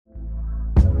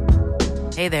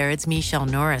Hey there, it's Michelle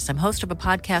Norris. I'm host of a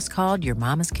podcast called Your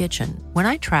Mama's Kitchen. When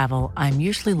I travel, I'm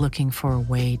usually looking for a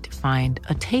way to find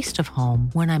a taste of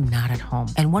home when I'm not at home.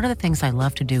 And one of the things I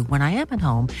love to do when I am at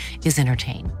home is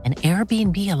entertain. And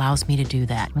Airbnb allows me to do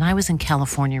that. When I was in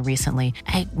California recently,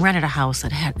 I rented a house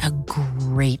that had a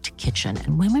great kitchen.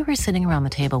 And when we were sitting around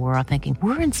the table, we were all thinking,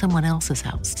 we're in someone else's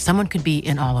house. Someone could be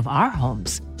in all of our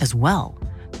homes as well.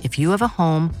 If you have a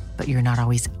home, but you're not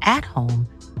always at home,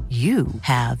 you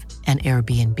have an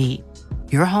Airbnb.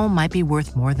 Your home might be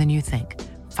worth more than you think.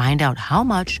 Find out how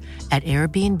much at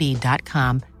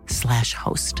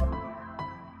airbnb.com/host.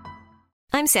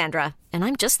 I'm Sandra, and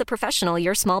I'm just the professional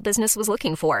your small business was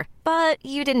looking for. But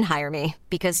you didn't hire me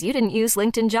because you didn't use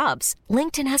LinkedIn Jobs.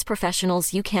 LinkedIn has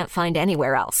professionals you can't find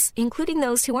anywhere else, including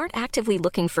those who aren't actively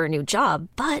looking for a new job,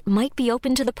 but might be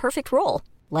open to the perfect role,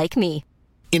 like me.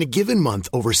 In a given month,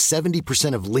 over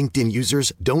 70% of LinkedIn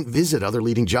users don't visit other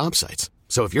leading job sites.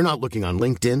 So if you're not looking on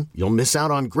LinkedIn, you'll miss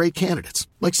out on great candidates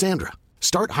like Sandra.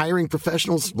 Start hiring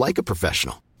professionals like a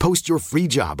professional. Post your free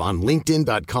job on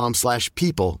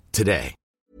linkedin.com/people today.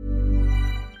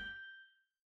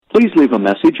 Please leave a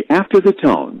message after the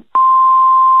tone.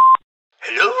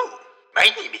 Hello, my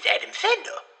name is Adam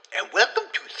Sandler, and welcome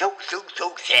to So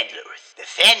Sandler's, the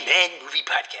Sandman Movie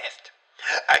Podcast.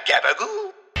 A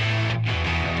gabagoo.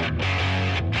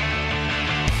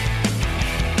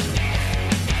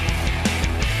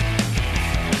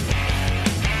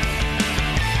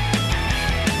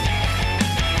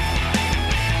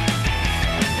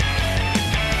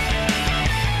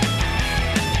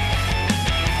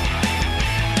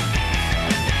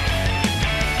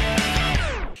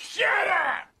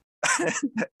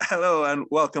 Hello and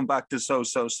welcome back to So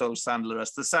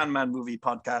Sandler's, the Sandman Movie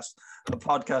Podcast, a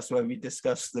podcast where we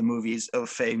discuss the movies of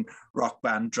famed rock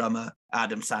band drummer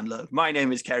Adam Sandler. My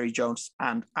name is Kerry Jones,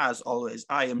 and as always,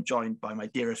 I am joined by my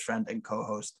dearest friend and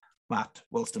co-host, Matt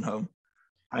Wolstenholme.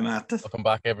 Hi, Matt. Welcome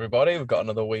back, everybody. We've got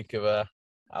another week of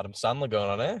Adam Sandler going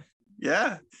on here.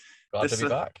 Yeah. Glad to be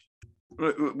back.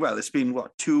 Well, it's been,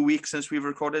 2 weeks since we've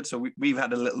recorded, so we've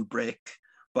had a little break,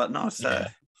 but no,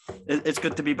 it's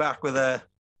good to be back with a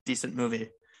decent movie.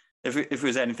 If it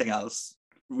was anything else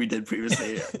we did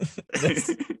previously.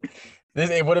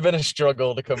 It would have been a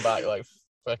struggle to come back like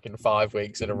fucking 5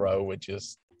 weeks in a row, which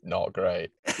is not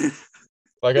great.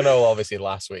 Like, I know obviously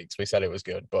last week's we said it was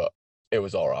good, but it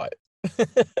was all right.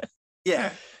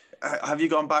 Yeah. Have you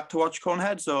gone back to watch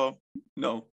Coneheads or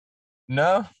no?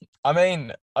 No. I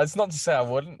mean, it's not to say I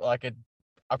wouldn't. Like,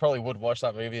 I probably would watch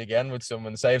that movie again with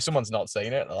someone. Say if someone's not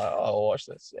seen it, like, oh, I'll watch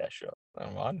this. Yeah, sure. I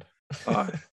don't mind.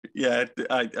 Yeah,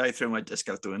 I threw my disc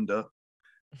out the window.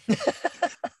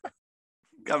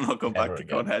 I'm not going back to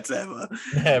Coneheads ever.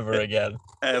 Never again.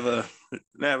 Ever.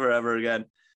 Never, ever again.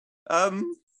 Yeah,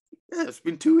 it's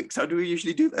been 2 weeks. How do we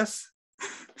usually do this?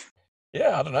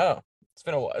 Yeah, I don't know. It's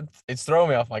been a while. It's thrown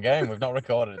me off my game. We've not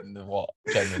recorded in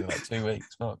genuinely like 2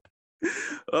 weeks. Fuck.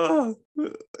 Oh.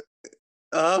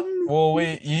 Well,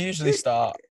 you usually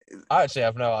start. I actually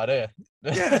have no idea.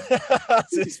 Yeah.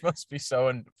 This must be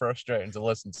so frustrating to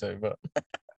listen to, but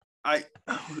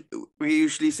we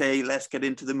usually say let's get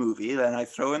into the movie, then I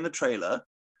throw in the trailer,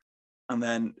 and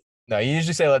then no, you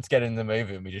usually say let's get in the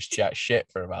movie and we just chat shit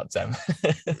for about 10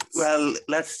 minutes. Well,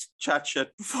 let's chat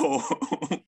shit before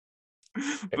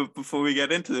we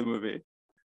get into the movie.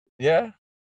 Yeah.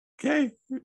 Okay.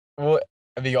 Well,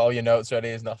 have you got all your notes ready?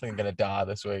 Is nothing going to die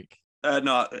this week?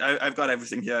 No, I've got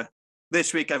everything here.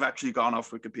 This week I've actually gone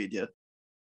off Wikipedia.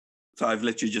 So I've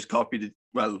literally just copied it.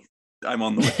 Well, I'm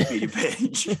on the Wikipedia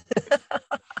page.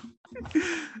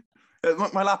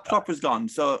 My laptop was gone,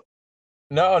 so...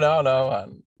 No,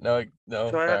 man. No.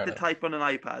 So I had to type on an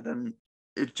iPad, and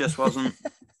it just wasn't...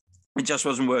 it just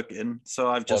wasn't working. So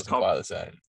I've just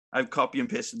I've copy and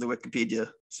pasted the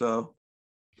Wikipedia. So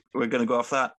we're going to go off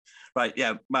that. Right,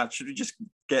 yeah. Matt, should we just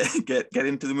get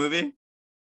into the movie?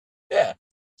 Yeah.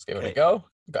 Let's give it a go.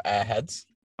 We've got Airheads.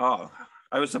 Oh,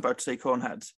 I was about to say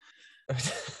Coneheads.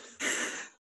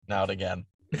 Now and again.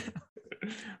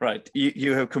 Right,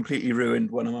 you have completely ruined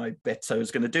one of my bits I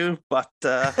was going to do, but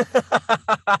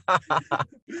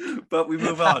but we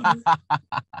move on.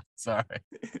 Sorry.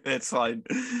 It's fine.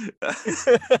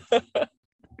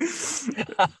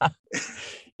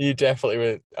 You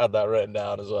definitely had that written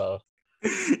down as well.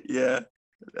 Yeah.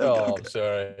 I'm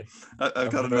sorry.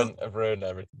 I've ruined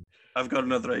everything. I've got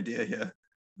another idea here.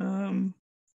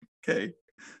 Okay.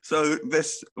 So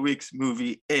this week's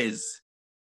movie is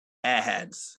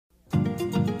Airheads.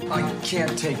 I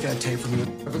can't take that tape from you.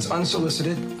 If it's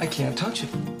unsolicited, I can't touch it.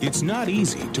 It's not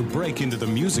easy to break into the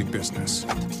music business,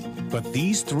 but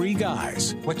these three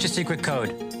guys... What's your secret code?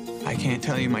 I can't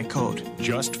tell you my code.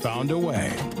 Just found a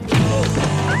way.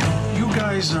 You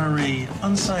guys are a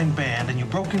unsigned band, and you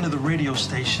broke into the radio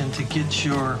station to get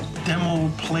your demo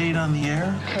played on the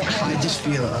air? I just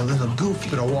feel a little goofy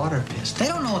with a water pistol.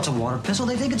 They don't know it's a water pistol.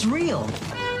 They think it's real.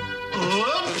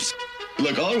 Oops.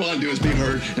 Look, all I want to do is be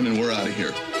heard, and then we're out of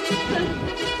here.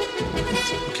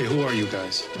 Okay, who are you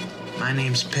guys? My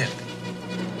name's Pip.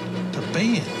 The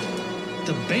band.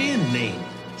 The band name.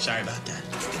 Sorry about that.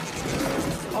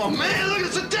 Oh, man, look,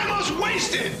 it's the demo's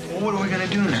wasted! Well, what are we gonna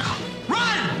do now?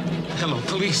 Run! Hello,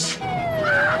 police.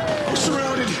 I'm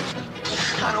surrounded.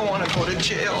 I don't want to go to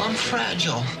jail. I'm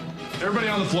fragile. Everybody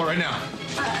on the floor right now.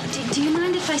 Do you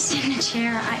mind if I sit in a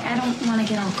chair? I don't want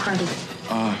to get all cruddy.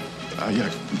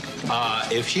 Yeah.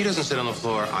 If she doesn't sit on the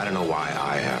floor, I don't know why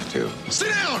I have to. Sit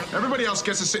down! Everybody else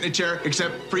gets to sit in a chair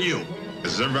except for you.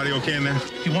 Is everybody okay in there?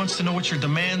 He wants to know what your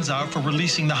demands are for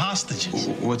releasing the hostages.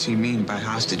 What's he mean by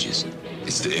hostages?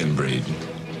 It's the inbreed.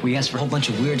 We asked for a whole bunch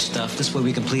of weird stuff. This way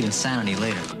we can plead insanity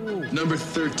later. Number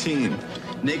 13.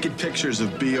 Naked pictures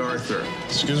of B. Arthur.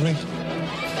 Excuse me?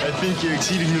 I think you're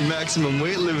exceeding the maximum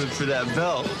weight limit for that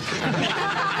belt.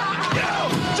 Now!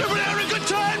 Everybody having a good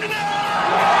time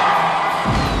tonight!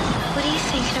 What are you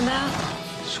thinking about?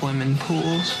 Swimming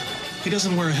pools? He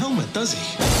doesn't wear a helmet, does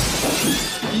he?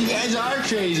 You guys are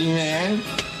crazy, man.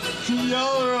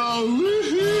 Y'all are all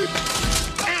woohoo.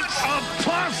 It's a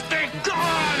plastic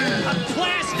gun! A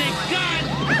plastic gun!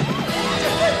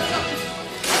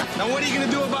 Now what are you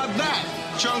gonna do about that?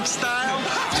 Junk style?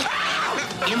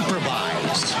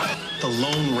 Improvised. The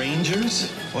Lone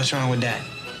Rangers? What's wrong with that?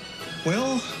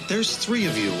 Well, there's 3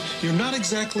 of you. You're not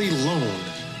exactly lone.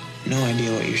 No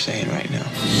idea what you're saying right now.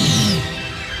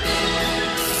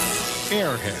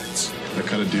 Airheads. I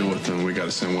cut a deal with them. We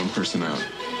gotta send one person out.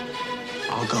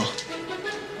 I'll go.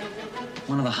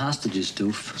 One of the hostages,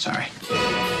 doof. Sorry.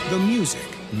 The music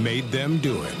made them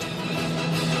do it.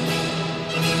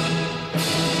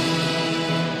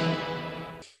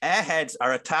 Airheads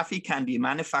are a taffy candy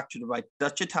manufactured by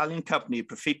Dutch-Italian company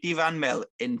Profiti van Mel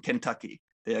in Kentucky.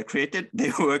 They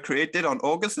were created on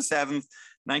August the 7th,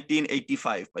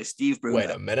 1985 by Steve Bruner. Wait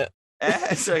a minute.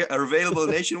 Airheads are available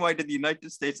nationwide in the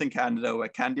United States and Canada, where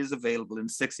candy is available in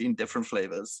 16 different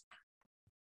flavors.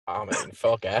 I mean,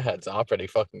 fuck, Airheads are pretty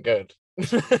fucking good.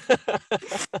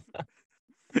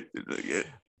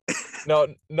 No,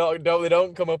 they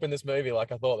don't come up in this movie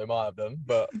like I thought they might have done,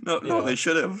 but no, they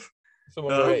should have.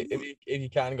 If you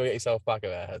can, go get yourself a pack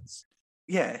of Airheads.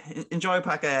 Yeah, enjoy a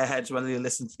pack of Airheads whether you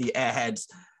listen to the Airheads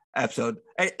episode.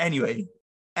 Anyway,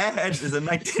 Airheads is a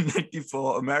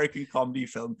 1994 American comedy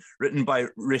film written by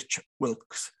Rich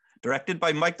Wilkes, directed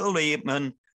by Michael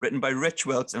Lehman, written by Rich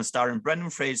Wilkes, and starring Brendan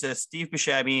Fraser, Steve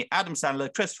Buscemi, Adam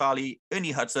Sandler, Chris Farley,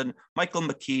 Ernie Hudson, Michael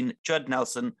McKean, Judd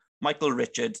Nelson, Michael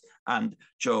Richards, and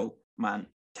Joe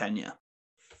Mantegna.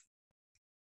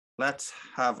 Let's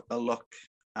have a look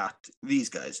at these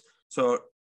guys. So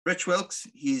Rich Wilkes,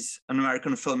 he's an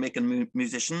American filmmaker and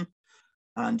musician,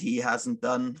 and he hasn't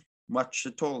done much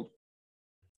at all.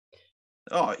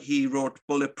 Oh, he wrote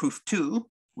Bulletproof 2,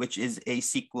 which is a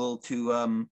sequel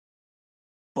to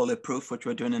Bulletproof, which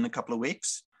we're doing in a couple of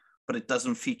weeks, but it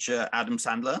doesn't feature Adam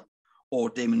Sandler or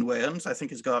Damon Wayans. I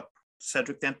think it's got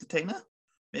Cedric the Entertainer,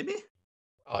 maybe?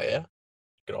 Oh, yeah.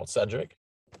 Good old Cedric.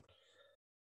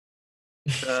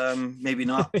 Maybe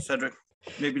not Cedric.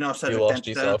 Maybe not Cedric. You lost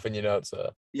yourself in your notes there.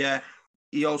 Yeah.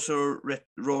 He also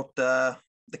wrote the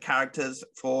characters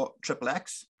for Triple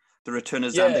X, The Return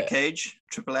of Xander Cage,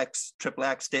 Triple X,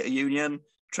 State of Union,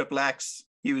 Triple X.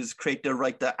 He was creator,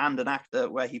 writer, and an actor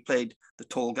where he played the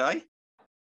tall guy.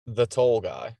 The tall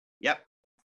guy? Yep.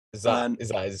 Is that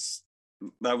his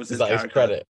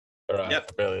credit? All right,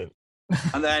 yep. Brilliant.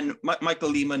 And then Michael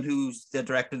Lehman, who's the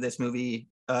director of this movie,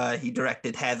 he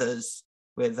directed Heathers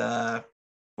with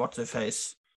what's her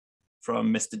face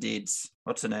from Mr. Deeds?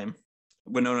 What's her name?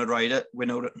 Winona Ryder.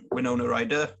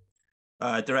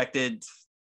 Directed.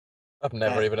 I've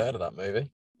never even heard of that movie.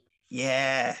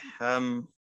 Yeah.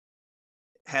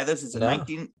 Heathers is a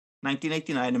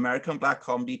 1989 American black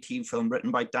comedy teen film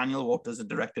written by Daniel Waters and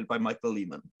directed by Michael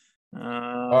Lehman.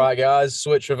 All right, guys,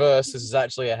 switch reverse. This is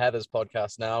actually a Heathers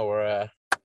podcast now. We're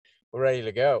ready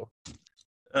to go.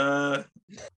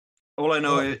 All I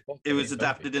know is it was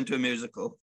adapted into a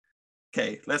musical.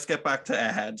 Okay, let's get back to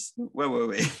Airheads. Where were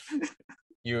we?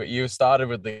 You started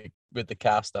with the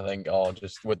cast, I think, or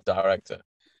just with the director.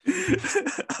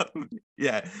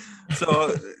 Yeah.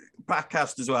 So back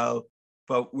cast as well,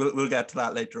 but we'll get to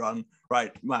that later on.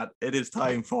 Right, Matt, it is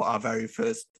time for our very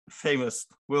first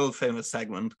world famous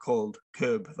segment called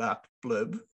Curb That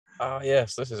Blurb. Oh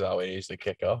yes, this is how we usually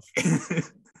kick off.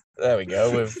 There we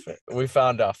go. We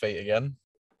found our feet again.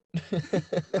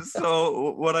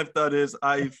 So what I've done is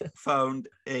I've found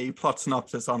a plot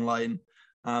synopsis online,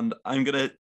 and I'm going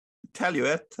to tell you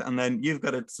it, and then you've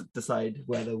got to decide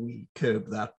whether we curb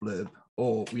that blurb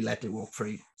or we let it walk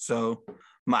free. So,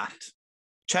 Matt,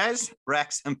 Ches,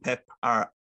 Rex, and Pip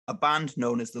are a band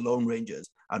known as the Lone Rangers,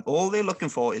 and all they're looking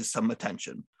for is some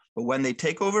attention. But when they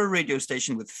take over a radio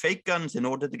station with fake guns in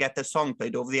order to get their song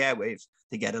played over the airwaves,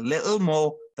 they get a little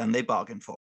more than they bargained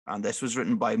for. And this was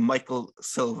written by Michael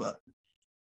Silver.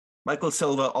 Michael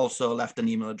Silver also left an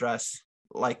email address,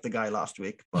 like the guy last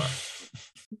week, but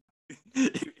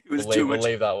we'll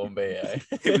leave that one be.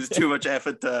 It was too much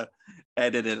effort to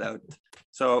edit it out.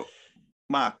 So,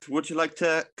 Matt, would you like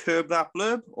to curb that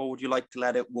blurb, or would you like to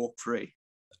let it walk free?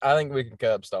 I think we can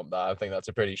curb stomp that. I think that's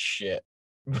a pretty shit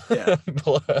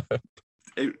blurb.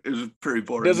 It was pretty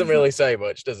boring. Doesn't really say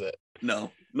much, does it?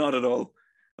 No, not at all.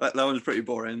 That was pretty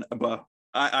boring, but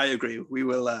I agree. We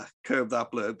will curb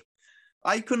that blurb.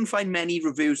 I couldn't find many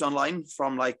reviews online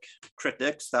from like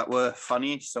critics that were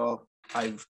funny, so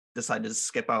I've decided to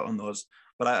skip out on those.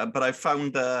 But I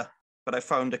found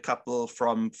a couple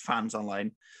from fans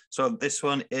online. So this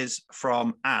one is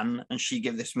from Anne, and she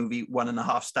gave this movie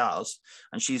 1.5 stars,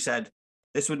 and she said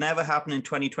this would never happen in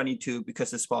 2022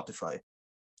 because of Spotify,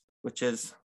 which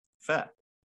is fair.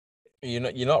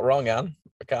 You're not wrong, Anne.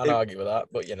 I can't argue with that,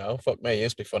 but fuck me, it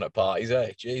used to be fun at parties,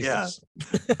 eh? Jesus.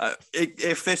 Yeah.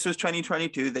 If this was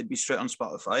 2022, they'd be straight on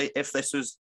Spotify. If this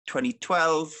was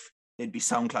 2012, they'd be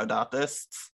SoundCloud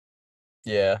artists.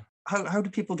 Yeah. How do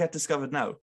people get discovered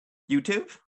now? YouTube?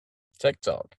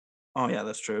 TikTok. Oh yeah,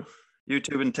 that's true.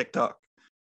 YouTube and TikTok.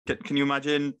 Can you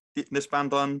imagine this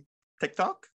band on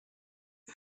TikTok?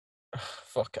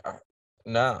 Fuck.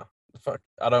 Nah. Fuck.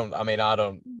 I don't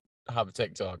have a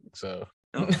TikTok, so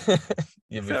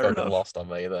you'd be fucking lost on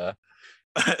me there.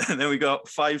 And then we got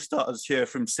 5 stars here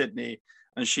from Sydney,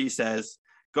 and she says,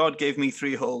 God gave me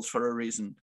 3 holes for a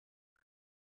reason.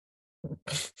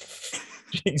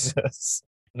 Jesus.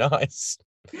 Nice.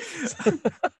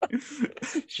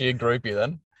 She a groupie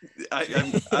then?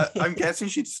 I'm guessing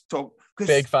she's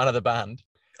big fan of the band.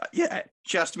 Yeah,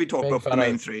 she has to be talking about the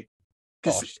main 3.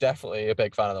 Oh, she's definitely a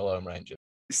big fan of the Lone Ranger.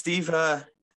 Steve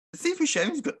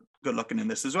Buscemi's good looking in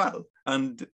this as well,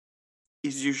 and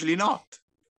he's usually not.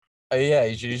 Yeah,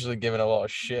 he's usually given a lot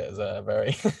of shit as a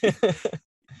very.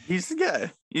 he's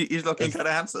looking kind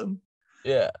of handsome.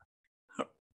 Yeah.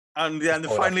 And then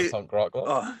finally,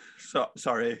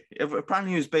 sorry.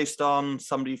 Apparently, he was based on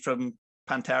somebody from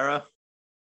Pantera,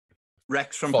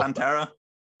 Rex from Pantera.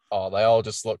 Oh, they all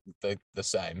just look the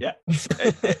same.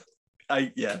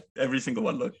 Yeah, every single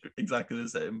one looked exactly the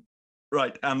same.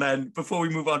 Right, and then before we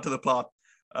move on to the plot,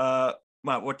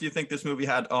 Matt, what do you think this movie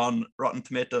had on Rotten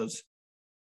Tomatoes,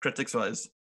 critics-wise?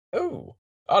 Oh,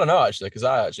 I don't know actually, because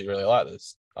I actually really like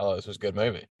this. I thought this was a good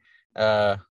movie,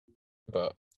 but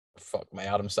fuck me,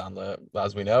 Adam Sandler,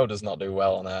 as we know, does not do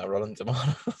well on Rotten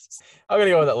Tomatoes. I'm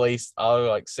gonna go with at least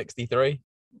 63.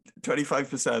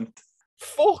 25%.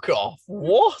 Fuck off!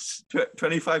 What?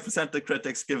 25% of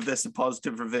critics give this a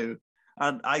positive review,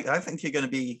 and I think you're going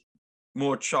to be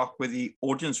more shocked with the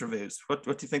audience reviews. What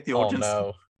do you think the audience?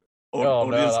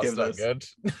 Audience give that's this?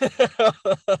 Not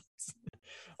good.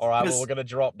 All right, well, we're going to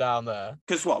drop down there.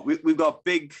 Because what we've got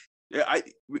big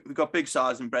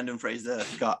stars in Brendan Fraser.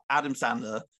 We've got Adam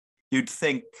Sandler. You'd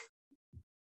think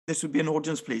this would be an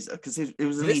audience pleaser because it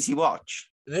was an easy watch.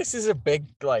 This is a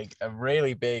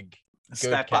really big, good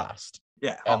Step cast. Up.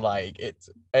 Yeah, and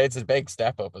it's a big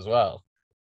step up as well.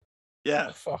 Yeah.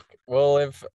 Oh, fuck. Well,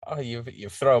 if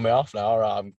you've thrown me off now,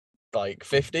 I'm like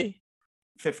 50.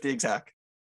 50 exact.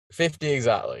 50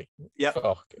 exactly. Yeah.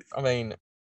 Fuck. I mean,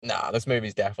 nah, this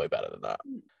movie's definitely better than that.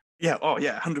 Yeah. Oh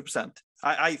yeah, 100%.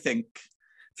 I think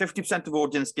 50% of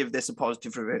audience give this a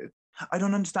positive review. I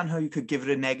don't understand how you could give it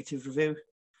a negative review.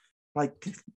 Like,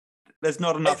 there's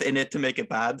not enough in it to make it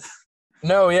bad.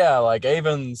 No, yeah, like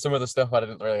even some of the stuff I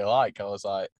didn't really like, I was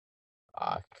like,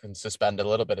 I can suspend a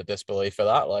little bit of disbelief for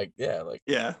that.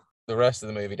 Yeah. The rest of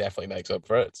the movie definitely makes up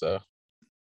for it. So,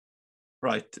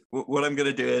 right, what I'm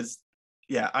gonna do is,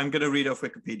 I'm gonna read off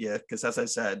Wikipedia because, as I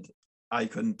said, I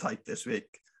couldn't type this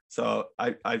week, so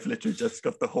I've literally just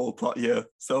got the whole plot here.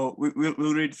 So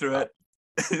we'll read through it.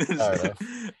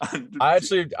 I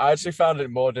actually found it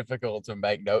more difficult to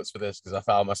make notes for this because I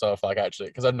found myself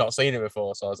because I'd not seen it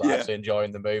before, so I was actually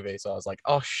enjoying the movie. So I was like,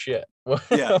 "Oh shit!"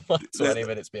 Yeah, 20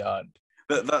 minutes behind.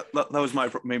 That was my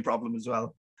main problem as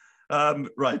well.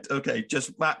 Right, okay,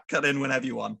 just Matt, cut in whenever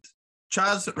you want.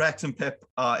 Chaz, Rex, and Pip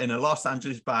are in a Los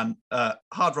Angeles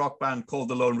hard rock band called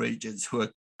the Lone Rangers, who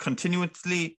are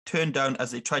continuously turned down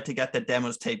as they tried to get their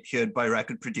demos tape heard by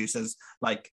record producers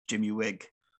like Jimmy Wigg.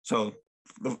 So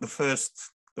the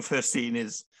first scene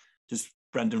is just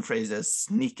Brendan Fraser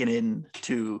sneaking in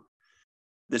to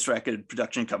this record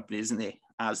production company, isn't he,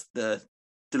 as the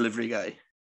delivery guy?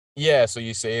 Yeah, so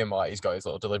you see him, like, he's got his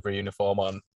little delivery uniform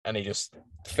on, and he just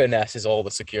finesses all the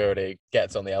security,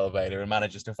 gets on the elevator, and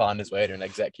manages to find his way to an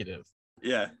executive.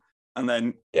 Yeah. And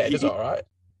then... Yeah, he does all right.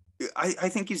 I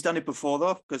think he's done it before,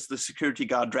 though, because the security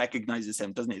guard recognizes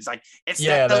him, doesn't he? He's like, it's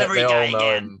yeah, that delivery guy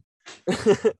again.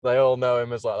 They all know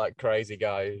him as, like, that crazy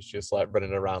guy who's just, like,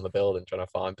 running around the building trying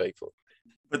to find people.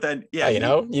 But then, yeah... Hey,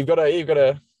 you've got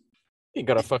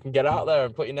to fucking get out there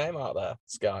and put your name out there.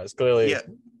 This guy's clearly... Yeah.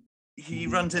 He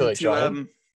runs into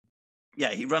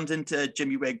he runs into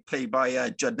Jimmy Wigg, played by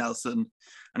Judd Nelson,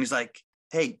 and he's like,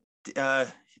 "Hey, I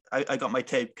got my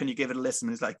tape. Can you give it a listen?"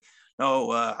 He's like,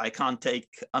 "No, I can't take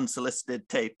unsolicited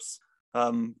tapes.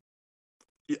 I've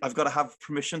got to have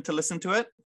permission to listen to it."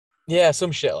 Yeah,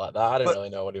 some shit like that. I didn't really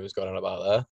know what he was going on about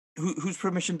there. Whose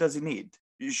permission does he need?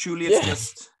 Surely it's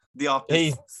just the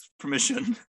artist's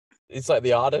permission. It's like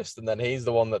the artist, and then he's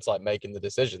the one that's like making the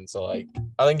decision. So like,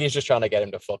 I think he's just trying to get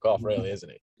him to fuck off, really, isn't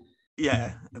he?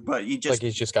 Yeah, but he's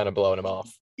just kind of blowing him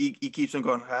off. He keeps on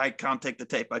going, "I can't take the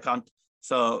tape. I can't."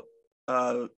 So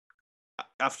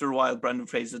after a while, Brendan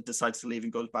Fraser decides to leave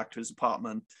and goes back to his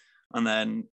apartment, and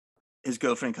then his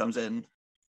girlfriend comes in,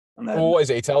 and then what is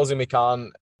it? He tells him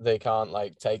they can't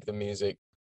like take the music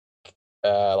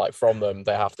like from them.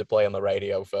 They have to play on the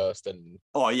radio first, and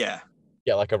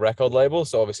get like a record label.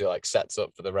 So obviously like sets up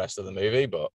for the rest of the movie,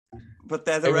 but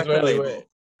they're the record label. Weird.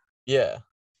 Yeah.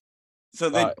 So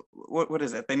they what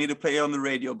is it? They need to play on the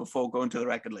radio before going to the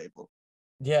record label.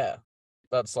 Yeah,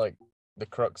 that's like the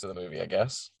crux of the movie, I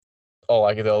guess. Or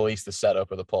like at least the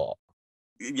setup of the plot.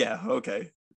 Yeah, okay,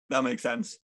 that makes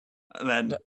sense. And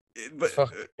then, but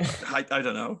I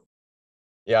don't know.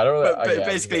 Yeah, I don't really. But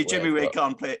basically, Jimmy Wigg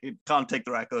can't take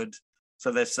the record.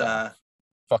 So this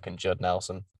fucking Judd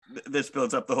Nelson. This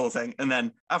builds up the whole thing, and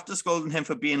then after scolding him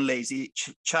for being lazy,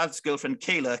 Chad's girlfriend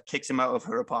Kayla kicks him out of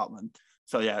her apartment.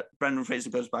 So yeah, Brendan Fraser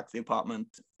goes back to the apartment,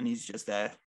 and he's just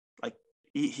there, like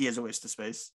he is a waste of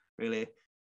space, really.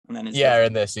 And then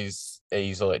in this he's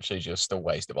literally just a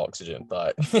waste of oxygen.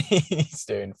 Like he's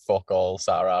doing fuck all,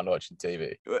 sat around watching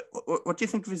TV. What do you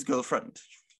think of his girlfriend?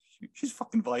 She's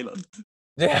fucking violent.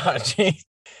 Yeah,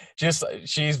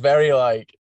 she's very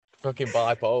like fucking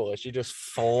bipolar. She just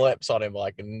flips on him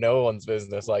like no one's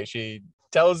business. Like he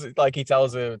tells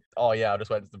her, "Oh yeah, I just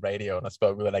went to the radio and I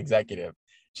spoke with an executive."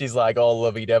 She's like all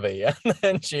lovey-dovey, and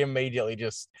then she immediately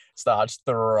just starts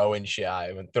throwing shit at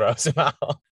him and throws him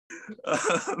out.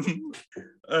 And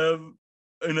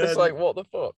then, it's like, what the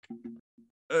fuck?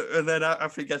 And then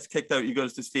after he gets kicked out, he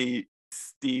goes to see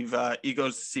Steve. He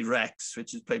goes to see Rex,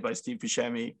 which is played by Steve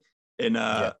Buscemi, in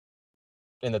the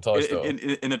toy store,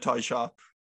 in a toy shop.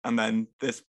 And then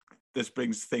this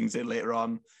brings things in later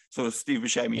on. So Steve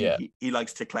Buscemi, he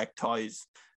likes to collect toys,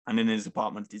 and in his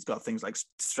apartment he's got things like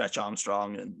Stretch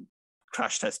Armstrong and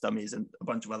crash test dummies and a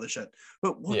bunch of other shit.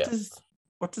 But what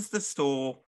does the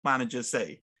store manager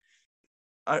say?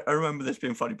 I remember this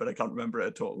being funny, but I can't remember it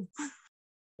at all.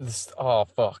 Oh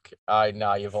fuck!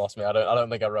 You've lost me. I don't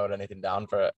think I wrote anything down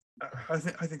for it. I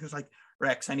think it was like,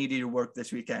 "Rex, I need you to work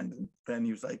this weekend," and then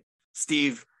he was like,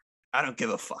 "Steve, I don't give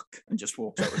a fuck," and just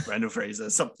walks out with Brendan Fraser,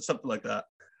 something like that.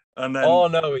 And then, oh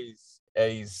no,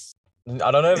 he's.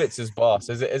 I don't know if it's his boss.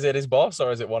 Is it his boss,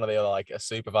 or is it one of the other, like a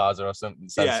supervisor or something?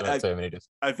 Says something to him, and he just.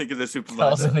 I think it's a supervisor.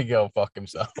 Tells him to go fuck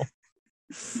himself.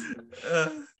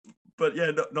 But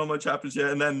yeah, not much happens here,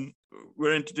 and then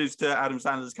we're introduced to Adam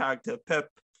Sandler's character Pip.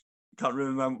 Can't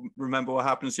remember what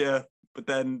happens here, but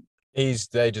then they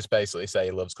just basically say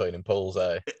he loves cleaning pools.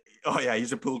 Oh yeah,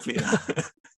 he's a pool cleaner.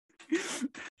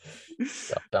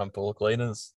 Goddamn pool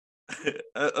cleaners.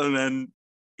 And then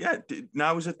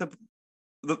now is it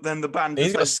then the band?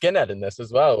 He's got a skinhead in this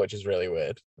as well, which is really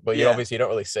weird. But you obviously don't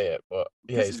really see it. But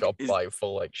yeah, he's got like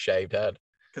full like shaved head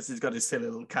because he's got his silly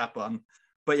little cap on.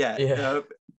 But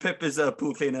Pip is a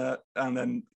pool cleaner, and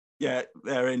then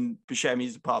they're in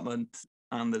Buscemi's apartment,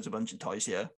 and there's a bunch of toys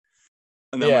here.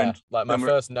 And then my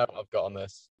first note I've got on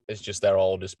this is just they're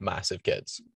all just massive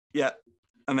kids. Yeah,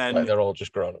 and then like, they're all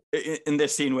just grown up. In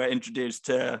this scene, we're introduced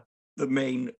to the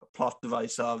main plot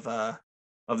device of the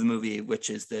movie,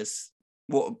 which is this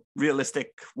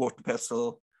realistic water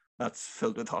pistol that's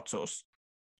filled with hot sauce.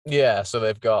 Yeah, so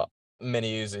they've got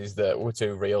mini Uzis that were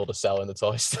too real to sell in the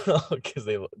toy store because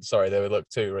they would look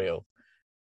too real.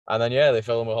 And then they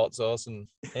fill them with hot sauce, and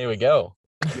here we go.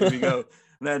 Here we go.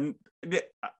 And then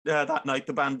that night,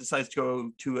 the band decides to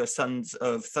go to a Sons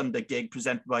of Thunder gig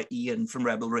presented by Ian from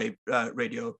Rebel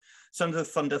Radio. Sons of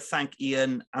Thunder thank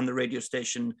Ian and the radio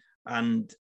station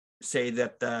and say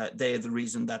that they are the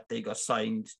reason that they got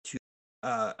signed to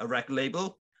a record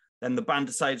label. Then the band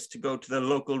decides to go to the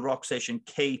local rock station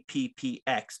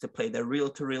KPPX to play their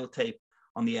reel-to-reel tape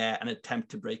on the air and attempt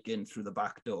to break in through the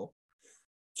back door.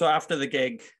 So after the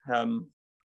gig,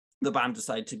 the band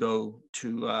decide to go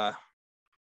to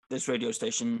this radio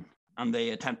station and they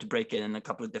attempt to break in a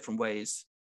couple of different ways.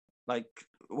 Like,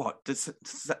 what? Does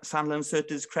Sandler insert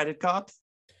his credit card?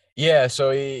 Yeah,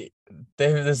 so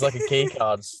there's like a key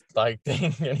cards like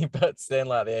thing, and he puts in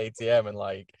like the ATM and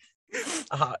like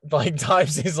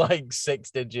types his like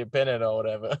 6-digit pin in or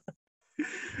whatever.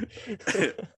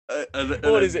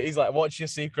 What is it? He's like, "What's your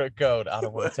secret code?" I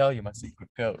don't want to tell you my secret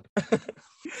code.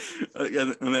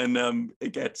 And then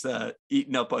it gets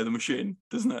eaten up by the machine,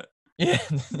 doesn't it? Yeah,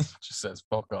 just says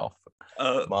 "fuck off."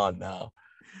 Come on now.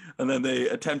 And then they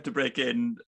attempt to break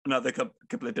in another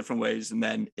couple of different ways, and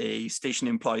then a station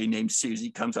employee named Susie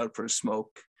comes out for a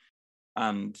smoke,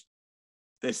 and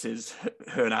this is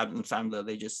her and Adam Sandler.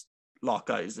 They just lock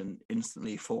eyes and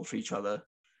instantly fall for each other.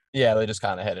 Yeah, they just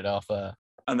kind of hit it off there.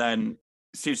 And then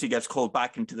Susie gets called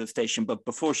back into the station, but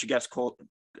before she gets called,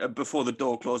 before the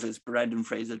door closes, Brendan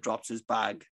Fraser drops his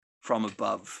bag from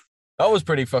above. That was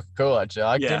pretty fucking cool, actually.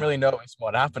 I didn't really notice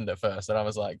what happened at first, and I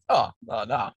was like, oh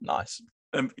no, nice.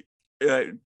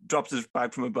 Drops his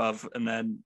bag from above, and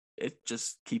then it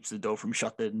just keeps the door from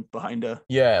shutting behind her.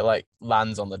 Yeah, it like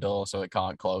lands on the door so it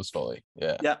can't close fully.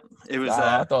 Yeah. Yeah, it was.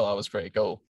 I thought that was pretty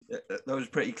cool. That was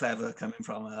pretty clever coming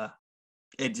from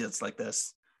idiots like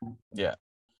this. Yeah.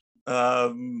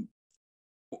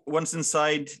 Once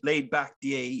inside, laid back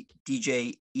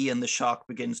DJ Ian the Shark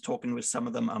begins talking with some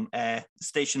of them on air. The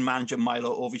station manager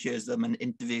Milo overhears them and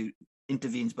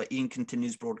intervenes, but Ian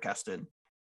continues broadcasting.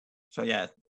 So yeah.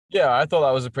 Yeah, I thought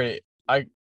that was a pretty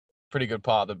good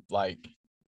part of the, like,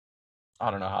 I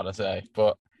don't know how to say,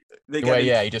 but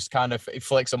he just kind of he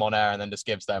flicks them on air and then just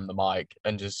gives them the mic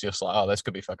and just like, oh, this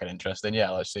could be fucking interesting. Yeah,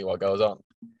 let's see what goes on.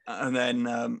 And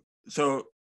then so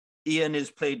Ian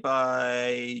is played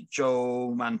by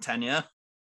Joe Mantegna,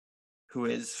 who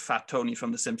is Fat Tony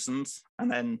from The Simpsons.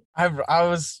 And then I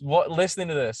was listening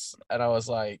to this and I was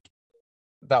like,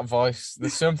 that voice,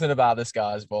 there's something about this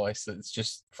guy's voice that's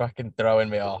just fucking throwing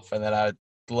me off. And then I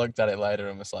looked at it later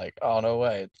and was like, oh, no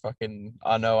way.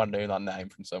 I know I knew that name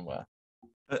from somewhere.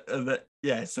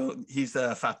 So he's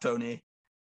Fat Tony.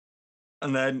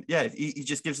 And then, he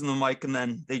just gives them the mic and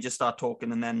then they just start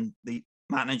talking. And then the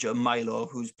manager, Milo,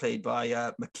 who's played by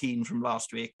McKean from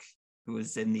last week, who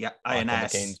was in the INS.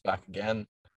 McKean's back again.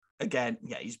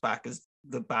 He's back as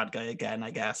the bad guy again, I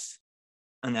guess.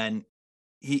 And then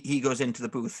he goes into the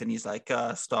booth and he's like,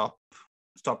 stop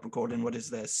recording, what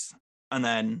is this? And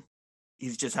then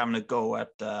he's just having a go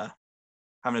at the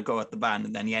band,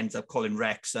 and then he ends up calling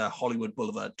Rex Hollywood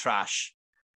Boulevard trash.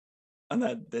 And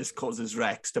then this causes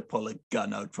Rex to pull a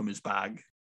gun out from his bag.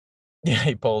 Yeah,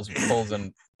 he pulls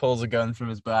a gun from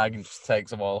his bag and just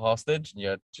takes them all hostage.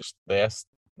 And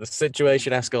the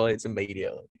situation escalates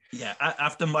immediately. Yeah,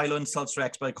 after Milo insults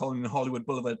Rex by calling the Hollywood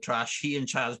Boulevard trash, he and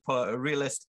Chaz pull out a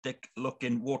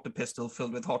realistic-looking water pistol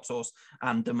filled with hot sauce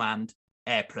and demand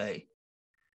airplay.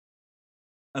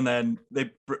 And then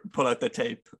they pull out the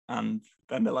tape, and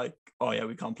then they're like, "Oh yeah,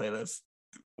 we can't play this.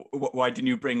 Why didn't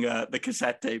you bring the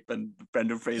cassette tape?" And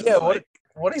Brendan Fraser. Yeah,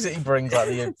 what is it he brings? Like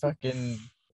the fucking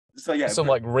some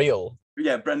like reel.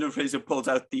 Yeah, Brendan Fraser pulls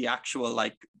out the actual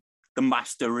the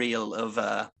master reel of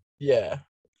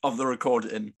the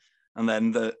recording, and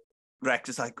then the Rex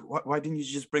is like, "Why didn't you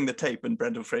just bring the tape?" And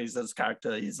Brendan Fraser's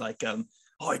character, he's like, "Oh,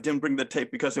 I didn't bring the tape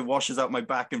because it washes out my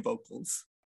backing vocals."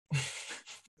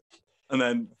 And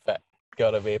then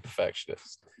gotta be a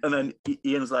perfectionist. And then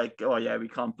Ian's like, "Oh yeah, we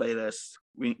can't play this.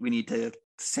 We need to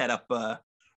set up a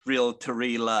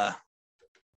reel-to-reel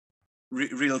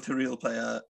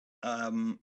player.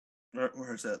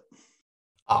 Where is it?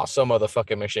 Oh, some other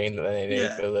fucking machine that they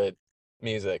need for the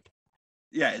music.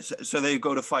 Yeah, so they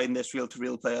go to find this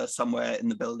reel-to-reel player somewhere in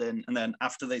the building, and then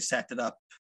after they set it up,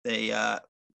 they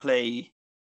play.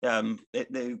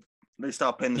 They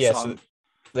start playing the song. So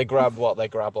they grab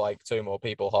like 2 more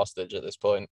people hostage at this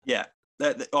point. Yeah.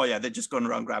 They're just going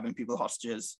around grabbing people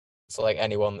hostages. So like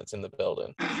anyone that's in the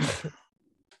building.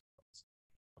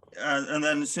 And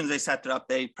then as soon as they set it up,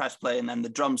 they press play, and then the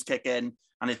drums kick in,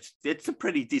 and it's a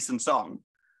pretty decent song.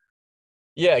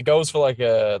 Yeah, it goes for like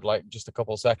just a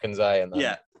couple seconds, and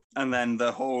then and then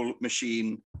the whole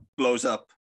machine blows up.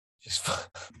 Just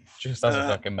has a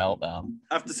fucking meltdown.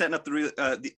 After setting up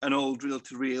an old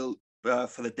reel-to-reel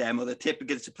for the demo. The tape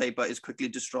begins to play, but is quickly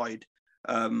destroyed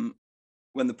when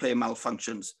the player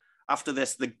malfunctions. After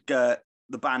this, the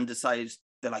band decides,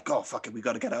 they're like, oh, fuck it, we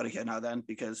got to get out of here now then,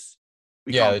 because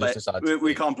we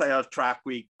can't play our track.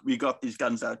 We got these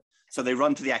guns out. So they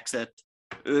run to the exit,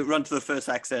 run to the first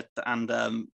exit, and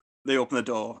they open the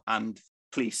door, and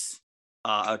police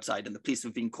are outside, and the police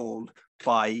have been called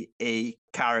by a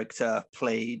character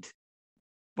played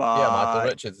by Michael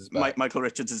Richards is back. Michael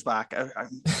Richards is back.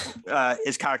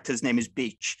 His character's name is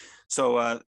Beach.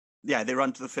 So they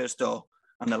run to the first door,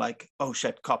 and they're like, oh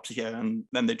shit, cops are here. And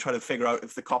then they try to figure out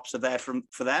if the cops are there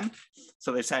for them.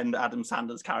 So they send Adam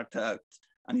Sandler's character out,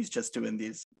 and he's just doing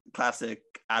these classic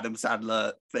Adam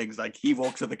Sandler things. Like, he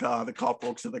walks to the car, the cop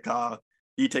walks to the car,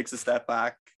 he takes a step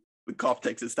back, the cop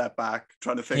takes a step back,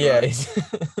 trying to figure out.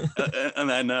 And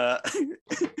then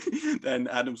then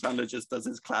Adam Sandler just does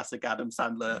his classic Adam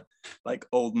Sandler, like,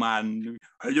 old man.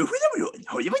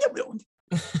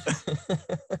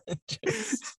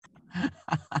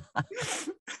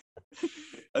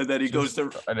 And then he goes to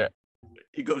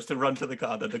run to the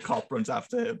car, then the cop runs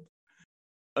after him.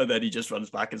 And then he just runs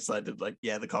back inside and like,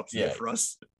 yeah, the cop's here for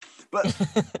us. But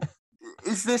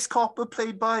is this cop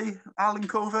played by Alan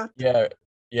Covert? Yeah,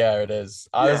 it is.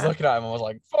 I was looking at him and I was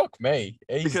like, fuck me.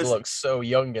 He looks so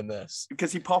young in this.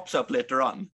 Because he pops up later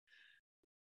on.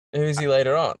 Who is he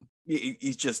later on? He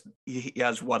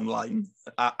has one line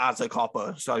as a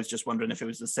copper. So I was just wondering if it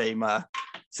was the same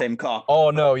cop.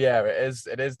 Oh, no, yeah,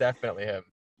 it is definitely him.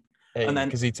 And then,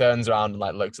 because he turns around and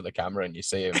like looks at the camera and you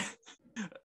see him.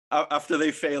 After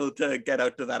they fail to get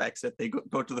out to that exit, they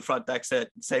go to the front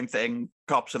exit. Same thing.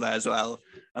 Cops are there as well.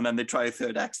 And then they try a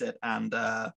third exit. And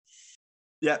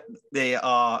they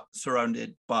are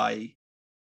surrounded by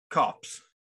cops.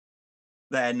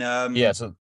 Then so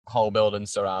the whole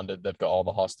building's surrounded. They've got all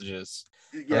the hostages.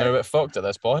 They're a bit fucked at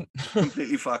this point.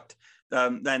 Completely fucked.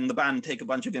 Then the band take a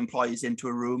bunch of employees into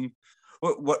a room.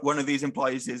 One of these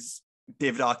employees is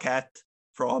David Arquette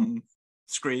from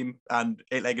Scream and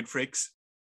Eight-Legged Freaks.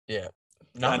 Yeah,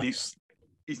 nice.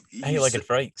 He's Eight-Legged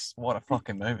Freaks. What a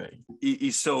fucking movie.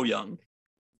 He's so young.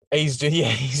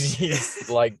 He's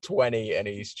like 20 and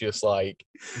he's just like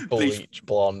bleach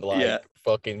blonde, like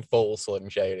fucking full Slim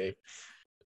Shady.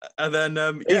 And then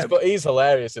but he's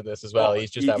hilarious in this as well.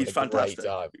 He's just having a fantastic. great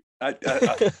time.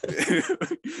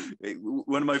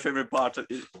 One of my favorite parts of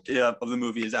the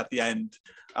movie is at the end,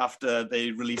 after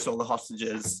they release all the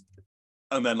hostages,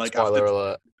 and then like spoiler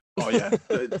alert. Oh yeah,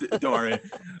 don't worry.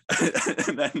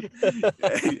 And then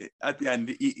at the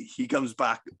end, he comes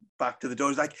back to the door.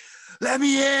 He's like, "Let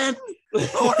me in!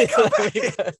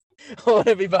 I want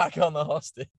to be back on the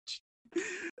hostage."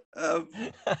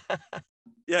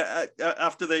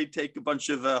 After they take a bunch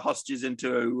of hostages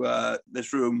into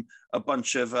this room, a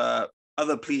bunch of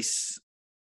other policemen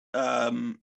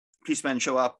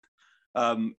show up,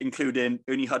 including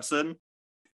Ernie Hudson.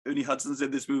 Ernie Hudson's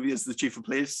in this movie as the chief of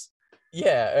police.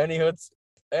 Yeah, Ernie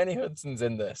Hudson's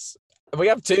in this. We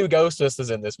have 2 Ghostbusters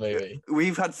in this movie.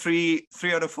 We've had 3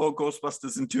 out of 4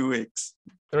 Ghostbusters in 2 weeks.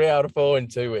 3 out of 4 in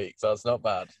 2 weeks. That's not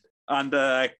bad. And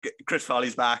Chris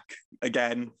Farley's back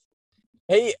again.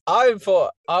 I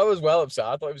was well upset.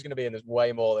 I thought he was going to be in this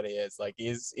way more than he is. Like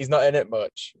he's not in it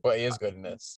much, but he is good in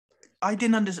this. I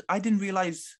didn't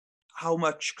realize how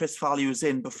much Chris Farley was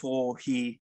in before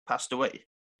he passed away.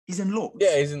 He's in loads.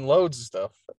 Yeah, he's in loads of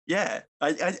stuff. Yeah,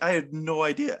 I had no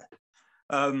idea.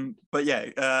 But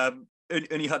yeah,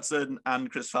 Ernie Hudson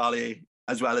and Chris Farley,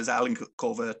 as well as Alan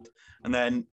Covert. And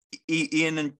then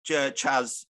Ian and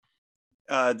Chaz,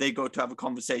 they go to have a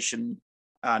conversation,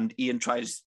 and Ian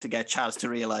tries to get Chaz to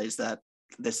realize that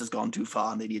this has gone too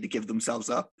far and they need to give themselves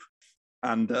up.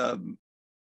 And, where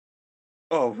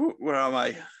am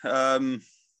I?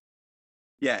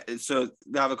 So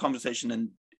they have a conversation,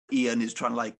 and Ian is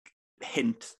trying to like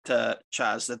hint to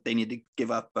Chaz that they need to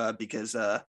give up because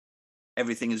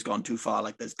everything has gone too far.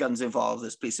 Like, there's guns involved,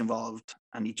 there's police involved,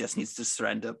 and he just needs to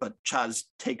surrender. But Chaz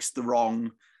takes the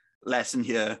wrong lesson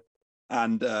here,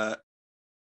 and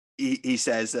he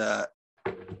says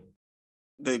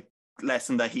the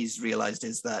lesson that he's realized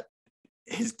is that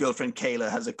his girlfriend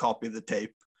Kayla has a copy of the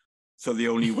tape. So the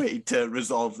only way to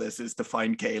resolve this is to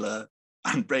find Kayla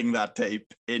and bring that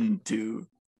tape into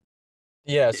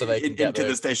so they can get into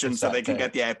the station so they can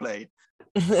get the airplay.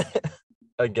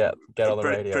 And get on the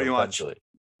radio pretty much. Eventually.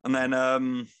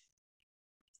 And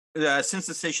then since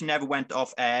the station never went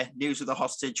off air, news of the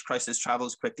hostage crisis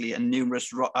travels quickly, and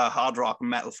numerous hard rock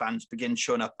and metal fans begin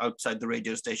showing up outside the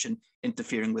radio station,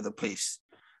 interfering with the police.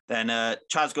 Then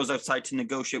Chaz goes outside to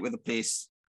negotiate with the police,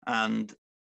 and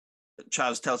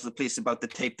Chaz tells the police about the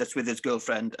tape that's with his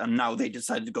girlfriend, and now they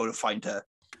decide to go to find her.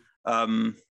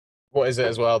 What is it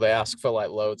as well? They ask for like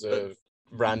loads of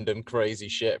random crazy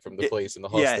shit from the police and the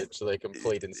hostage so they can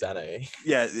plead insanity.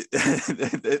 Yeah,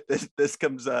 this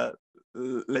comes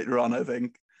later on, I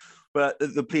think. But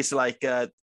the police are like,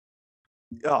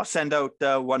 send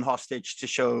out one hostage to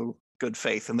show good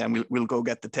faith, and then we'll go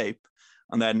get the tape.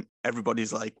 And then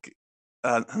everybody's like,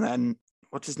 and then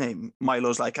what's his name?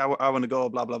 Milo's like, I want to go,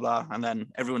 blah, blah, blah. And then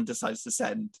everyone decides to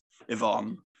send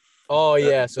Yvonne. Oh,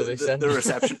 yeah. So they send the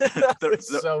reception.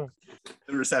 the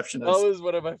receptionist. That was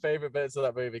one of my favorite bits of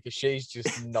that movie because she's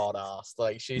just not arsed.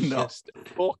 Like, she's just,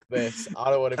 fuck this.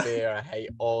 I don't want to be here. I hate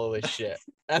all this shit.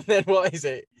 And then what is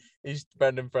it?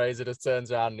 Brendan Fraser just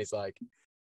turns around and he's like,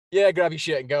 yeah, grab your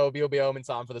shit and go. You'll be home in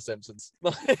time for The Simpsons.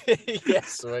 Yeah,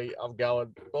 sweet. I'm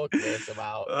going. Fuck this. I'm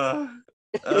out.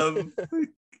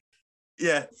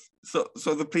 Yeah. So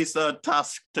the police are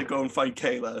tasked to go and find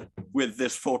Kayla with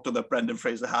this photo that Brendan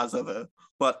Fraser has of her.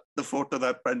 But the photo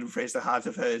that Brendan Fraser has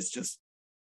of her is just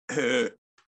her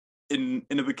in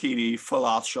a bikini, full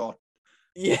ass shot.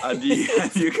 Yeah. And you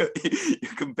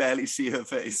can barely see her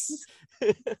face.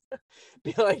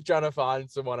 Be like trying to find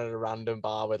someone in a random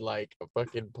bar with like a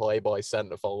fucking Playboy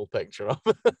centerfold picture of.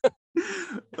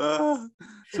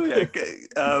 So yeah,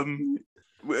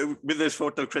 with this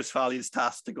photo, Chris Farley is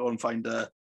tasked to go and find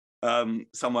her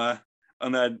somewhere,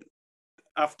 and then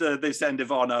after they send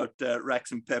Yvonne out,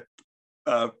 Rex and Pip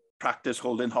practice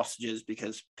holding hostages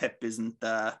because Pip isn't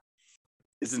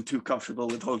too comfortable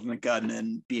with holding a gun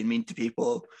and being mean to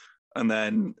people. And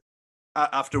then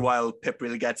after a while, Pip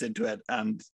really gets into it,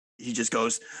 and he just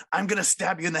goes, "I'm gonna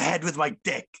stab you in the head with my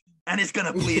dick, and it's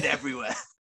gonna bleed everywhere."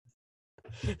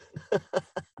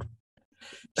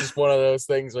 Just one of those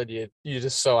things when you're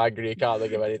just so angry you can't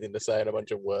think of anything to say and a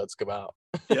bunch of words come out.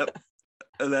 Yep.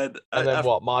 And then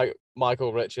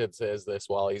Michael Richards hears this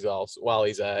while he's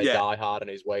Die Hard on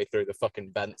his way through the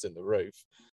fucking vents in the roof.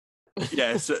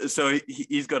 Yeah, so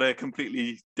he's got a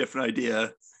completely different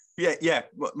idea. Yeah.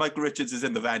 Michael Richards is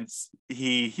in the vents.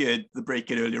 He heard the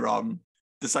break-in earlier on,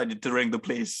 decided to ring the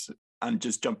police and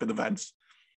just jump in the vents,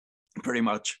 pretty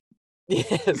much.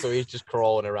 Yeah, so he's just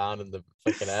crawling around in the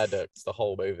fucking air ducts the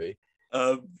whole movie.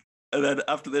 And then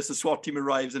after this, the SWAT team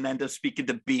arrives and end up speaking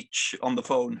to Beach on the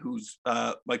phone, who's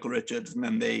Michael Richards, and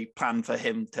then they plan for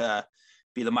him to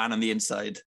be the man on the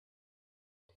inside.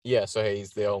 Yeah, so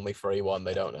he's the only free one.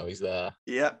 They don't know he's there.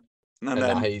 Yeah. And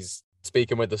then he's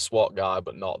speaking with the SWAT guy,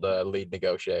 but not the lead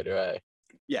negotiator, eh?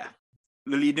 Yeah.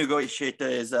 The lead negotiator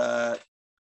is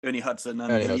Ernie Hudson,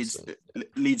 and the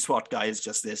lead SWAT guy is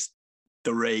just this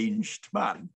deranged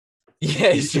man.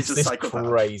 Yeah, he's just this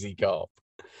crazy cop.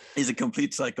 He's a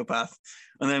complete psychopath.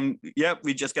 And then,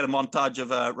 we just get a montage of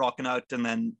rocking out and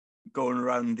then going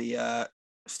around the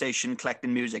station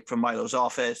collecting music from Milo's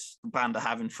office. The band are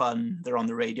having fun. They're on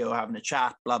the radio having a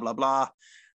chat, blah, blah, blah.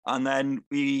 And then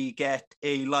we get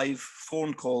a live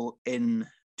phone call in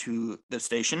to the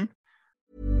station.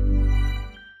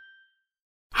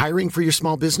 Hiring for your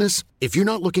small business? If you're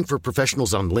not looking for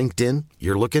professionals on LinkedIn,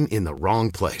 you're looking in the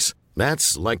wrong place.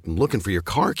 That's like looking for your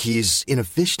car keys in a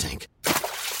fish tank.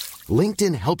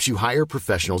 LinkedIn helps you hire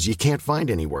professionals you can't find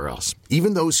anywhere else,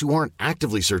 even those who aren't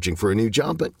actively searching for a new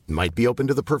job but might be open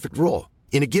to the perfect role.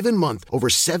 In a given month, over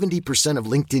 70% of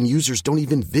LinkedIn users don't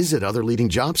even visit other leading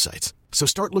job sites. So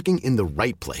start looking in the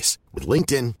right place. With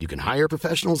LinkedIn, you can hire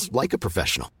professionals like a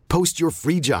professional. Post your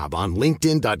free job on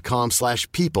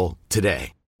linkedin.com/people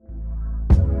today.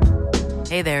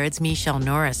 Hey there, it's Michelle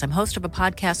Norris. I'm host of a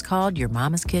podcast called Your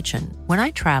Mama's Kitchen. When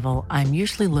I travel, I'm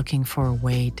usually looking for a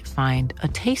way to find a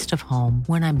taste of home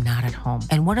when I'm not at home.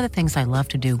 And one of the things I love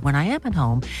to do when I am at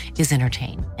home is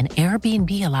entertain. And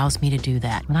Airbnb allows me to do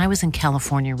that. When I was in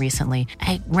California recently,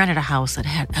 I rented a house that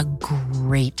had a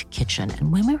great kitchen.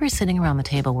 And when we were sitting around the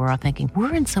table, we're all thinking,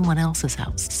 we're in someone else's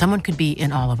house. Someone could be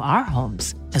in all of our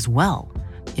homes as well.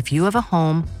 If you have a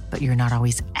home, but you're not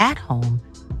always at home,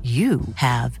 you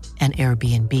have an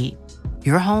Airbnb.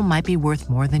 Your home might be worth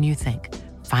more than you think.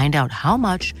 Find out how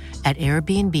much at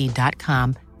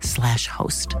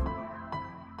airbnb.com/host.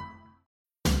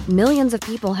 Millions of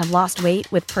people have lost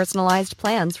weight with personalized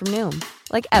plans from Noom.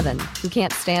 Like Evan, who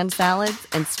can't stand salads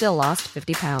and still lost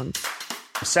 50 pounds.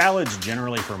 Salads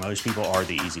generally for most people are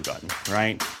the easy button,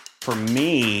 right? For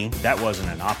me, that wasn't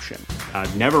an option. I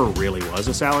never really was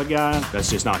a salad guy.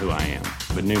 That's just not who I am.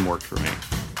 But Noom worked for me.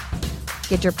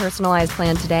 Get your personalized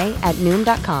plan today at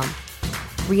Noom.com.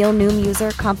 Real Noom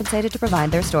user compensated to provide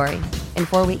their story. In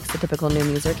 4 weeks, the typical Noom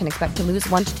user can expect to lose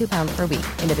 1 to 2 pounds per week.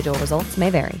 Individual results may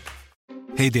vary.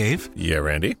 Hey, Dave. Yeah,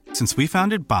 Randy. Since we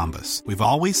founded Bombas, we've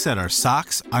always said our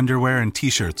socks, underwear, and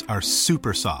T-shirts are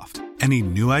super soft. Any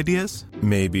new ideas?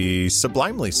 Maybe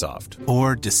sublimely soft.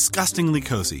 Or disgustingly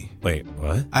cozy? Wait,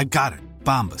 what? I got it.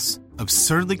 Bombas.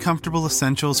 Absurdly comfortable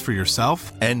essentials for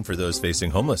yourself and for those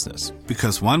facing homelessness.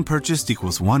 Because one purchased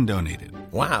equals one donated.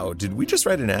 Wow, did we just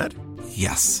write an ad?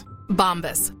 Yes.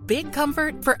 Bombas. Big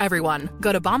comfort for everyone.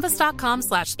 Go to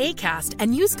bombas.com/ACAST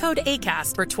and use code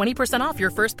ACAST for 20% off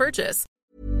your first purchase.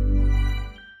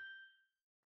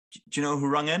 Do you know who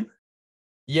rung in?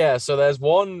 Yeah, so there's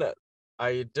one.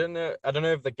 I don't know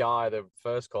if the guy the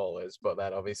first call is, but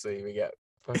then obviously we get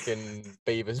fucking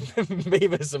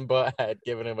Beavis and Butthead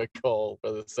giving him a call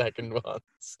for the second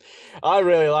ones. I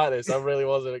really like this. I really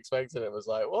wasn't expecting it. It was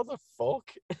like, what the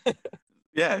fuck?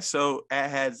 Yeah, so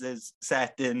Airheads is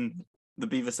set in the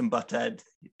Beavis and Butthead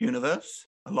universe,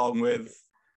 along with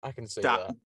I can see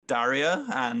that. Daria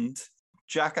and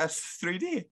Jackass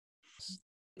 3D.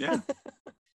 Yeah.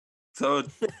 So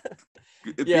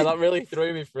yeah, that really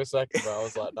threw me for a second, but I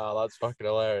was like, no, that's fucking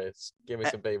hilarious. Give me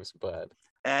some Beavis and Butthead.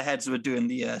 Airheads were doing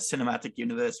the cinematic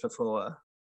universe before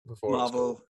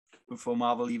Marvel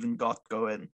even got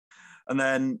going. And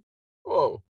then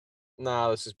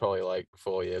this is probably like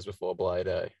 4 years before Blade,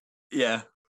 eh? Yeah,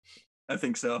 I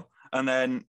think so. And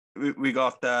then we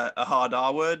got a hard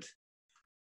R word.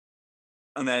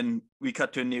 And then we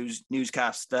cut to a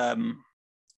newscast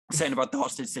saying about the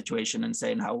hostage situation and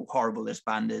saying how horrible this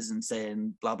band is and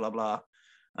saying blah, blah, blah.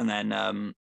 And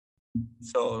then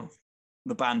so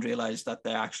the band realized that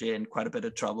they're actually in quite a bit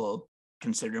of trouble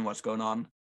considering what's going on.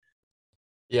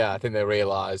 Yeah, I think they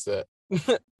realized that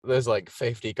there's like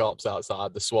 50 cops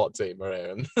outside the SWAT team are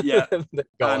here, and yeah, they've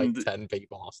got like 10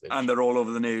 people hostage. And they're all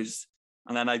over the news.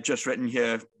 And then I've just written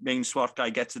here, main SWAT guy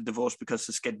gets a divorce because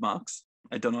of skid marks.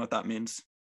 I don't know what that means.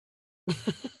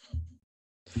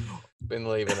 been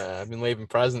leaving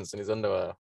presents in his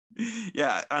underwear.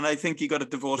 Yeah, and I think he got a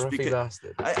divorce because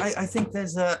I think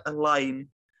there's a line.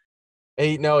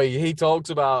 He talks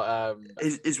about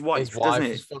his wife. His wife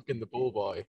is fucking the pool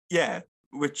boy. Yeah,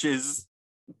 which is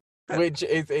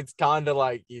it's kind of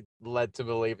like you led to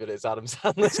believe that it's Adam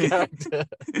Sandler's character.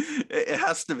 It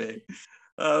has to be.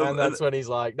 And that's when he's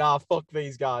like, nah, fuck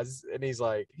these guys. And he's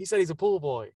like, he said he's a pool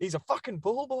boy. He's a fucking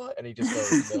pool boy. And he just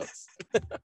goes nuts.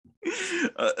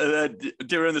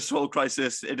 During this whole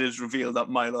crisis, it is revealed that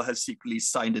Milo has secretly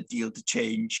signed a deal to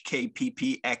change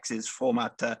KPPX's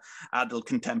format to adult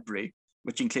contemporary,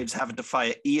 which includes having to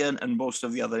fire Ian and most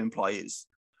of the other employees.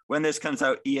 When this comes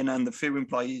out, Ian and a few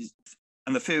employees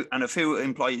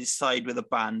side with the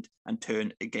band and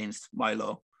turn against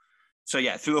Milo. So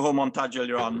yeah, through the whole montage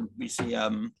earlier on, we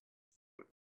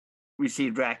see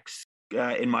Rex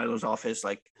in Milo's office,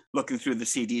 like looking through the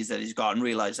CDs that he's got and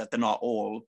realize that they're not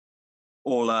all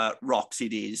rock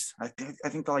CDs. I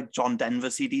think they're like John Denver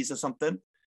CDs or something.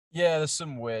 Yeah, there's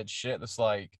some weird shit that's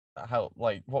like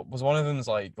what was one of them's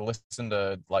like listen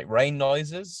to like rain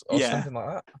noises or something like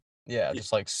that. Yeah,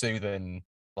 just like soothing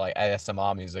like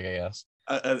ASMR music, I guess.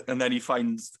 And then he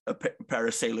finds a pair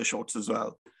of sailor shorts as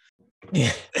well.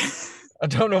 Yeah. I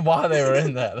don't know why they were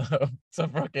in there though. It's a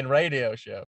fucking radio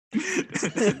show.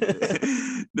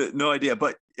 No idea,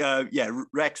 but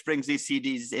Rex brings these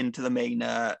CDs into the main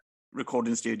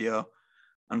recording studio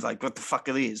and it's like, what the fuck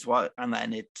are these? What? And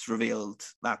then it's revealed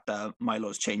that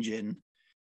Milo's changing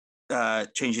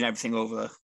everything over,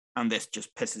 and this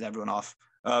just pisses everyone off.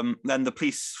 Then the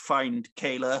police find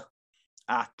Kayla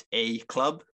at a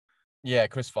club. Yeah,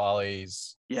 Chris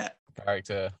Farley's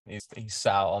character. He's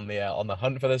set out on the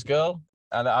hunt for this girl.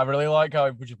 And I really like how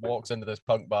he just walks into this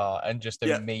punk bar and just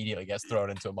immediately gets thrown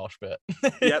into a mosh pit.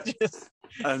 Yep.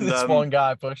 And this one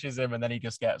guy pushes him and then he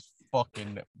just gets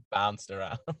fucking bounced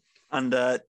around. And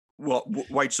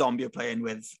White Zombie are playing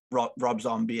with Rob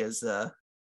Zombie as so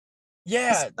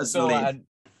the lead.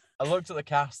 I looked at the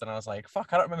cast and I was like,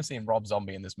 fuck, I don't remember seeing Rob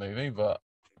Zombie in this movie, but...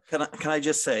 Can I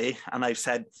just say, and I've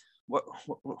said, what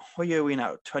year are we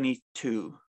now?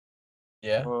 22?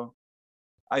 Yeah.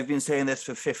 I've been saying this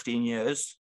for 15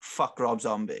 years. Fuck Rob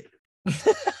Zombie.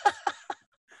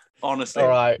 Honestly. All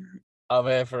right. I'm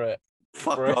here for it.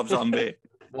 Fuck Rob Zombie.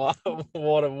 What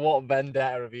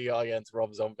vendetta have you got against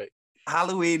Rob Zombie?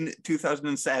 Halloween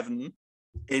 2007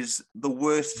 is the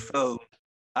worst film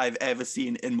I've ever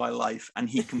seen in my life. And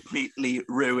he completely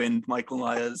ruined Michael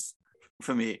Myers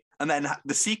for me. And then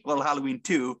the sequel, Halloween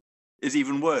 2, is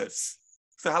even worse.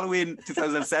 So Halloween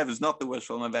 2007 is not the worst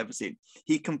film I've ever seen.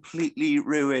 He completely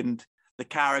ruined the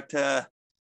character,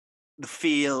 the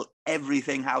feel,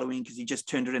 everything Halloween, because he just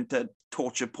turned it into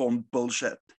torture porn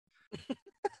bullshit.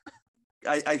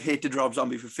 I hated Rob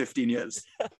Zombie for 15 years.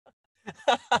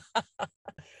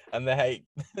 And the hate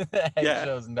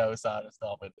shows no sign of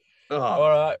stopping. Oh. All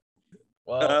right.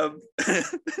 Well,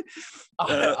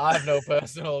 I have no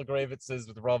personal grievances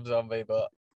with Rob Zombie, but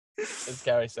as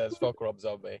Kerry says, fuck Rob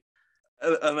Zombie.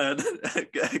 And then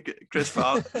Chris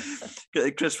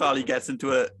Farley gets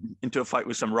into a fight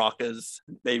with some rockers.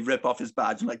 They rip off his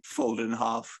badge and like fold it in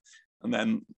half. And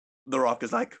then the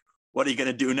rocker's like, "What are you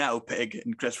gonna do now, pig?"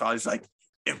 And Chris Farley's like,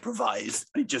 "Improvise."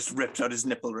 And he just rips out his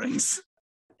nipple rings.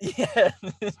 Yeah,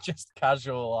 just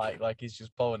casual, like he's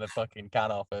just pulling a fucking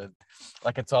can off,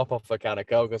 like a top off a can of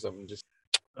Coke or something. Just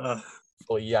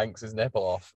fully yanks his nipple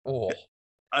off. Oh,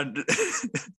 and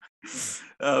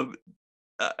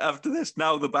after this,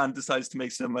 now the band decides to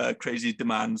make some crazy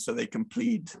demands so they can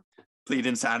plead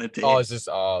insanity. this is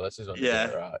what yeah.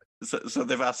 Right. So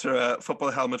they've asked for a football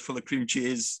helmet full of cream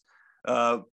cheese,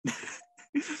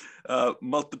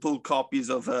 multiple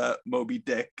copies of Moby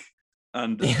Dick.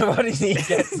 And what does he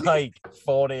get? Like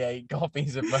 48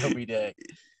 copies of Moby Dick.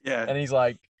 Yeah. And he's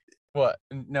like, "What?"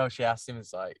 No, she asked him,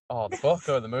 it's like, "Oh, the book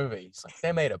or the movie?" He's like,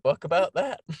 "They made a book about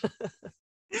that."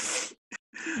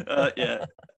 Yeah.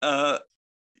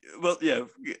 Well, yeah,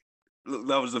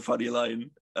 that was a funny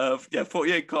line.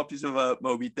 48 copies of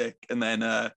Moby Dick, and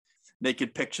then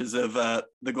naked pictures of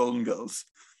the Golden Girls.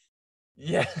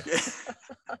 Yeah.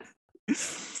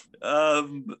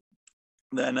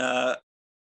 Then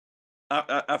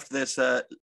after this,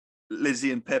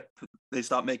 Lizzie and Pip, they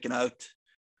start making out,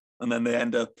 and then they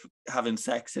end up having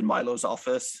sex in Milo's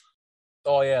office.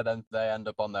 Oh yeah, then they end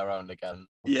up on their own again.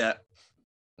 Yeah.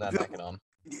 They're making on.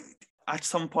 At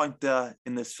some point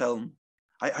in this film,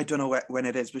 I don't know when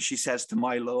it is, but she says to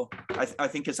Milo, I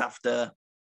think it's after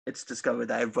it's discovered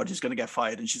that everybody's going to get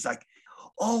fired, and she's like,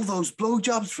 "All those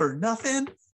blowjobs for nothing?"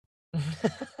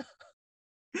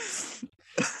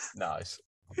 Nice.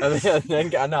 And then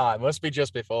no, it must be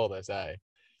just before this,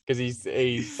 because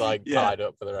he's like tied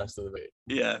up for the rest of the movie.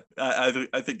 Yeah,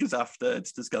 I think it's after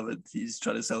it's discovered he's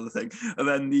trying to sell the thing, and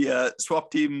then the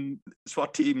SWAT team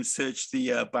search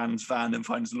the band's van and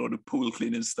finds a load of pool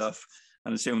cleaning stuff.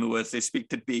 And assuming the worst, they speak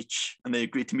to Beach and they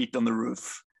agree to meet on the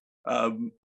roof.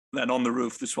 Then on the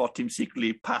roof, the SWAT team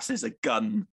secretly passes a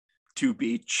gun to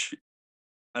Beach,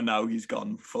 and now he's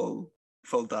gone full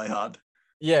Die Hard.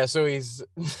 Yeah, so he's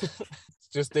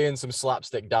just doing some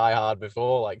slapstick Die Hard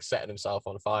before, like setting himself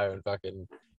on fire and fucking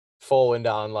falling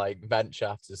down like vent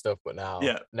shafts and stuff. But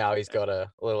now he's got a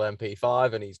little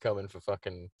MP5 and he's coming for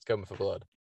blood.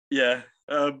 Yeah.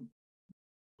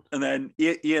 And then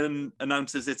Ian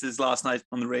announces it's his last night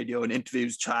on the radio and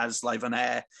interviews Chaz live on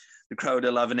air. The crowd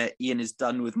are loving it. Ian is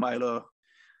done with Milo.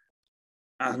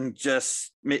 And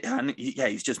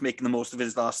he's just making the most of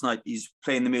his last night. He's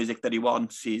playing the music that he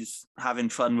wants. He's having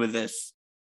fun with the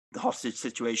hostage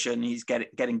situation. He's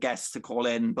getting guests to call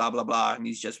in, blah, blah, blah. And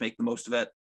he's just making the most of it.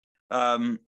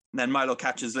 Then Milo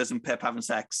catches Liz and Pip having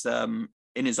sex in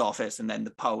his office, and then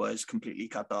the power is completely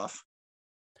cut off.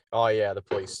 Oh yeah, the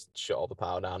police shut all the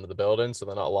power down to the building, so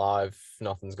they're not alive.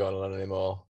 Nothing's going on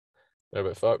anymore. They're a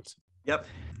bit fucked. Yep.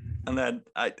 And then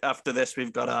after this,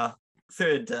 we've got our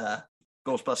third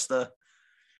Ghostbuster.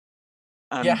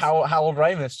 And Harold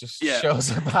Ramis just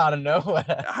shows up out of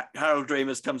nowhere. Harold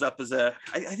Ramis comes up as I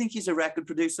think he's a record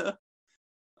producer.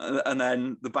 And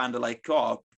then the band are like,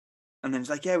 "Oh," and then he's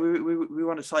like, "Yeah, we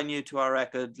want to sign you to our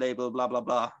record label, blah, blah,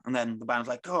 blah." And then the band's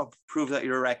like, "Oh, prove that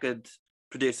you're a record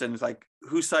producer." And it's like,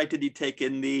 whose side did he take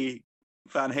in the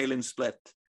Van Halen split?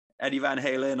 Eddie Van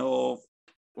Halen or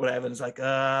whatever? And it's like,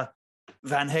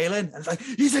 Van Halen? And it's like,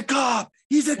 he's a cop!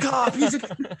 He's a cop! He's a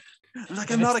cop! I'm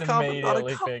like, I'm not a cop, I'm not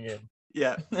a cop.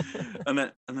 Yeah. and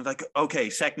then like,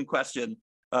 okay, second question.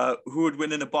 Who would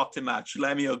win in a boxing match,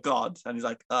 Lemmy or God? And he's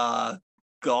like, God?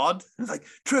 And it's like,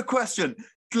 trick question.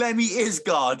 Lemmy is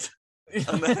God.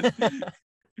 And then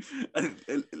and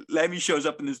Lemmy shows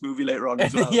up in this movie later on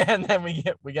as well. Yeah, and then we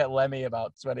get Lemmy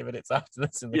about 20 minutes after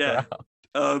this in the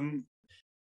crowd.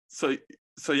 So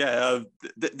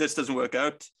this doesn't work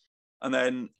out. And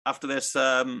then after this,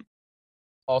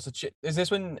 also, is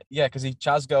this when? Yeah, because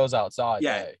Chaz goes outside.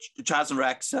 Yeah, Chaz and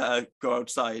Rex go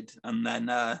outside, and then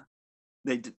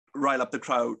they rile up the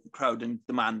crowd and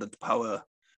demand that the power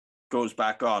goes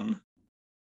back on.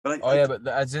 But but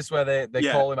is this where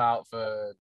they call him out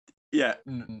for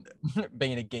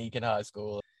being a geek in high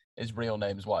school? His real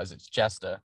name is what? Is it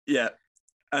Chester? Yeah,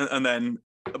 and then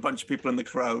a bunch of people in the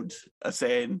crowd are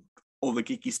saying all the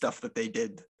geeky stuff that they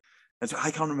did. And so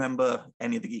I can't remember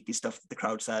any of the geeky stuff that the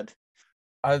crowd said.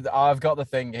 I've got the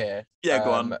thing here. Yeah,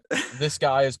 go on. This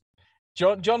guy is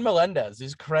John Melendez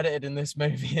is credited in this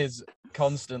movie as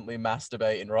constantly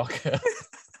masturbating rocker.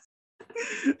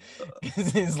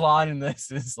 His line in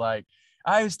this is like,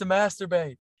 "I used to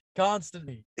masturbate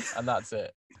constantly," and that's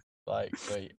it. Like,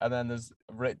 sweet. And then there's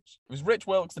was Rich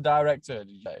Wilkes the director, did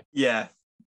you say? Yeah.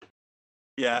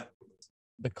 Yeah.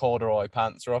 The corduroy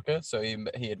pants rocker. So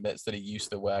he admits that he used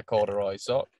to wear corduroy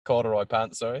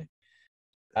pants, sorry.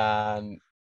 And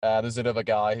there's another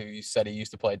guy who said he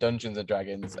used to play Dungeons and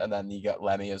Dragons, and then you got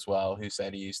Lemmy as well, who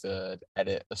said he used to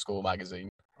edit a school magazine.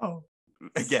 Oh,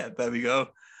 yeah, there we go.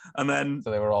 And then... So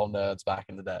they were all nerds back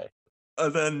in the day.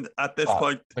 And then at this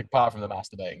point... Apart from the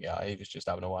masturbating guy, he was just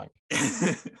having a wank.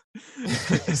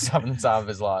 He's having the time of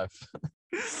his life.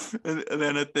 And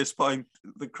then at this point,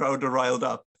 the crowd are riled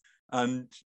up, and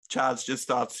Chaz just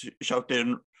starts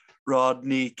shouting,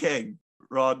 Rodney King,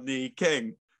 Rodney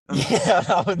King. Yeah,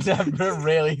 that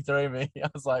really threw me. I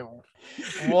was like,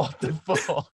 what the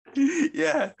fuck?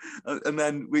 Yeah. And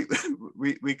then we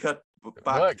cut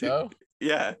back to...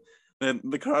 Yeah. Then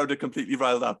the crowd are completely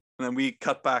riled up. And then we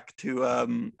cut back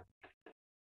to...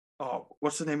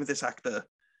 what's the name of this actor?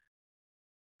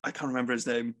 I can't remember his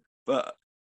name. But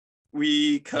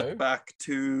we cut back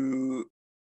to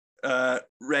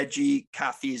Reggie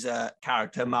Caffey's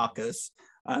character, Marcus.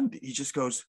 And he just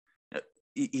goes...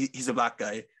 He's a black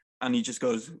guy. And he just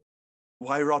goes,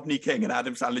 why Rodney King? And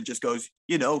Adam Sandler just goes,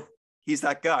 he's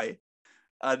that guy.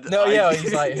 And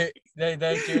he's like, they're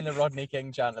doing the Rodney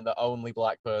King chant, and the only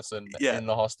black person in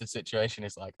the hostage situation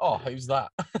is like, oh, who's that?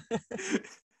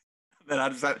 Then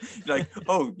Adam Sandler, like,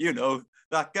 oh,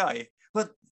 that guy.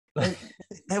 But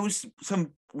there was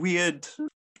some weird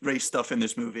race stuff in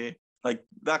this movie. Like,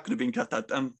 that could have been cut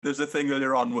out. And there's a thing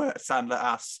earlier on where Sandler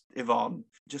asked Yvonne,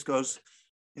 just goes,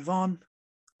 Yvonne,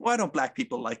 why don't black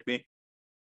people like me?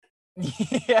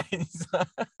 Yeah,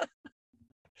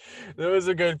 there was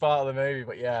a good part of the movie,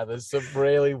 but yeah, there's some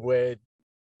really weird,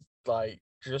 odd.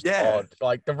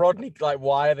 Like the Rodney, like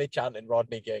why are they chanting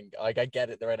Rodney King? Like I get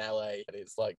it, they're in LA and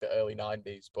it's like the early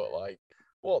 90s, but like,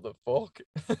 what the fuck?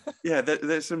 Yeah,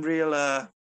 there's some real,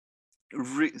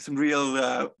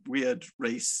 weird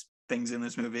race things in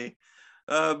this movie.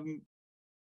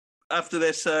 After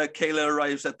this, Kayla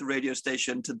arrives at the radio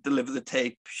station to deliver the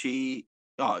tape.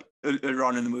 Earlier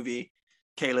on in the movie,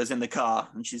 Kayla's in the car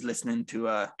and she's listening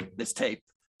to this tape.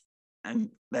 And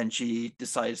then she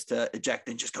decides to eject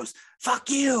and just goes, fuck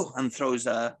you, and throws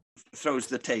the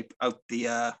tape out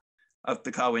the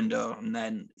car window. And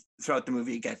then throughout the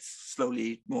movie, it gets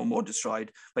slowly more and more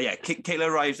destroyed. But yeah, Kayla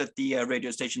arrives at the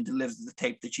radio station, delivers the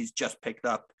tape that she's just picked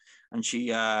up. And she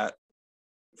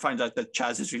finds out that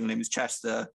Chaz's real name is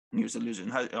Chester. And he was a loser.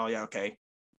 Oh, yeah, okay.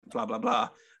 Blah, blah, blah.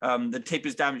 The tape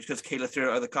is damaged because Kayla threw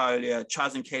it out of the car earlier.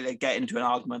 Chaz and Kayla get into an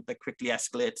argument that quickly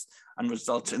escalates and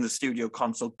results in the studio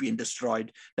console being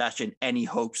destroyed, dashing any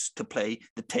hopes to play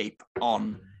the tape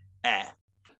on air.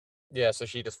 Yeah, so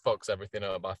she just fucks everything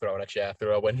up by throwing a chair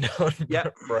through a window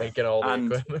and breaking all the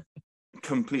equipment.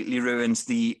 Completely ruins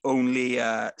the only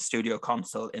studio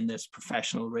console in this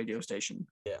professional radio station.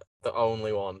 Yeah, the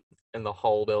only one in the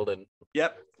whole building.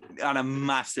 Yep, and a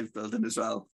massive building as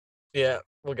well. Yeah,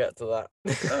 we'll get to that.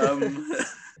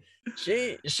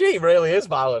 She really is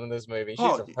violent in this movie.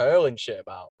 She's hurling shit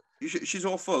about. She's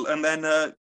awful. And then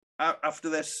after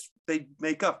this, they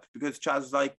make up because Chaz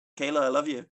is like, Kayla, I love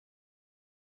you.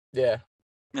 Yeah.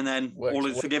 And then all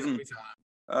is forgiven.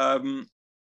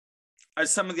 As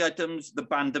some of the items the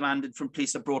band demanded from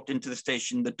police are brought into the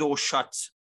station, the door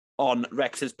shuts on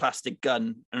Rex's plastic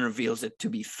gun and reveals it to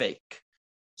be fake.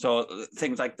 So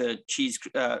things like the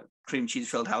cream cheese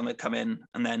filled helmet come in,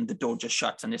 and then the door just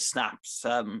shuts and it snaps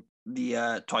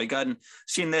the toy gun.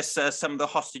 Seeing this, some of the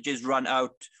hostages run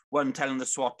out, one telling the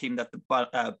SWAT team that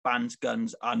the band's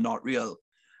guns are not real.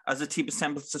 As the team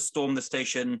assembles to storm the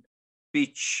station,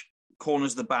 Beach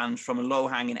corners the band from a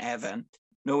low-hanging air vent,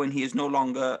 knowing he is no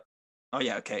longer... Oh,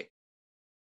 yeah, okay.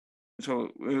 So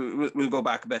we'll go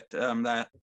back a bit there.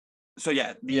 So,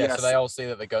 yeah. So they all see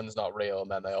that the gun's not real,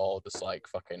 and then they all just, like,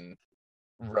 fucking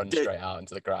run straight out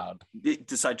into the crowd. They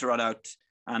decide to run out,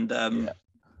 and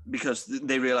because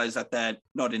they realize that they're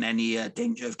not in any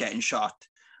danger of getting shot.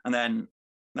 And then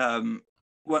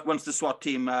once the SWAT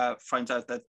team finds out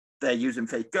that they're using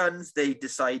fake guns, they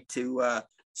decide to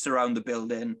surround the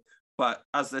building. But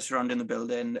as they're surrounding the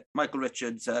building, Michael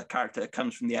Richards' character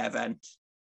comes from the air vent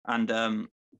and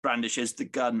brandishes the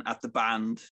gun at the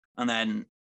band. And then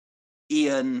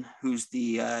Ian, who's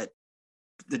the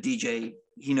DJ,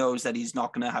 he knows that he's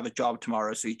not going to have a job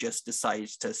tomorrow, so he just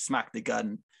decides to smack the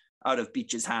gun out of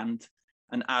Beach's hand.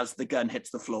 And as the gun hits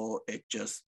the floor, it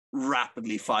just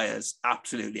rapidly fires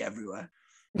absolutely everywhere.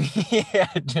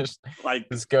 Yeah, just like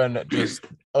this gun just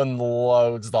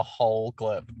unloads the whole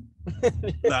clip.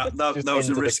 that was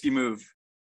a risky move.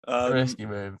 Risky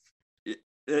move.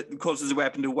 It causes the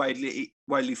weapon to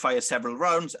wildly fires several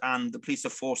rounds, and the police are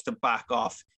forced to back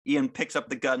off. Ian picks up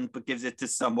the gun, but gives it to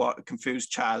somewhat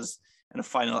confused Chaz in a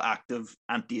final act of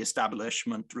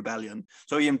anti-establishment rebellion.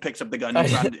 So Ian picks up the gun,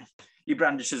 he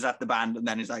brandishes at the band, and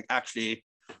then he's like, actually,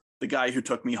 the guy who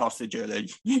took me hostage earlier,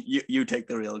 you take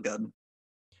the real gun.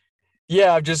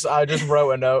 Yeah, I just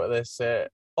wrote a note of this.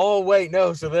 Oh wait,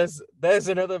 no. So there's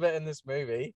another bit in this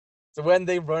movie. So when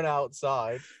they run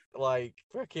outside, like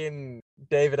freaking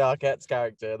David Arquette's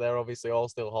character, they're obviously all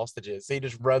still hostages. He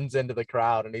just runs into the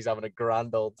crowd and he's having a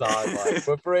grand old time, like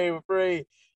we're free.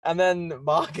 And then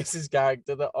Marcus's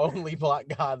character, the only black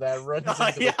guy there, runs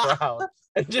into the crowd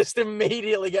and just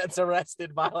immediately gets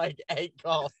arrested by like 8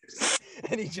 cops,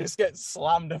 and he just gets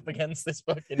slammed up against this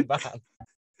fucking van.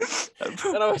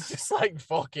 And I was just like,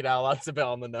 fucking hell, that's a bit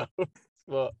on the nose.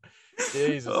 But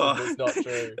Jesus, it's not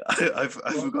true. I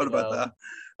forgot about that.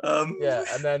 Yeah,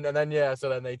 and then so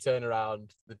then they turn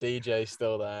around. The DJ's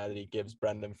still there, and he gives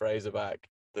Brendan Fraser back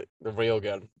the real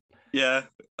gun. Yeah,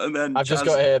 and then I've just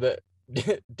got here that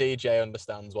DJ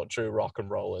understands what true rock and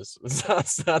roll is.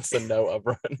 That's the note I've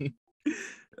written.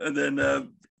 And then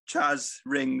Chaz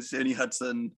rings Ernie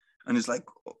Hudson and is like,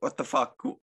 "What the fuck?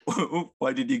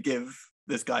 Why did you give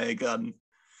this guy a gun?"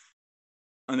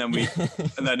 And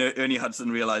then Ernie Hudson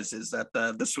realizes that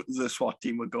the SWAT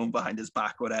team were going behind his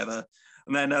back, whatever.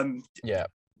 And then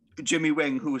Jimmy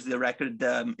Wing, who was the record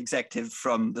executive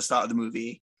from the start of the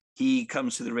movie, he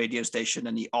comes to the radio station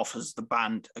and he offers the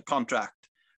band a contract.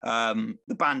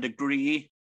 The band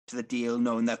agree to the deal,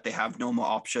 knowing that they have no more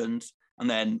options. And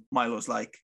then Milo's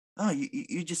like, "Oh,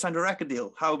 you just signed a record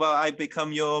deal. How about I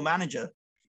become your manager?"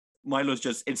 Milo's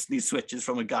just instantly switches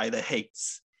from a guy that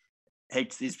hates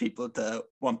these people to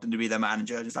wanting to be their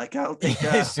manager. He's like, "I'll take."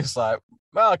 It's just like,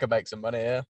 well, I can make some money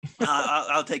here.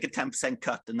 I'll take a 10%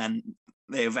 cut, and then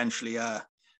they eventually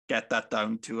get that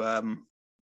down to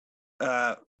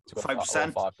 5%.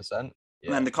 5%. Yeah.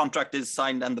 And then the contract is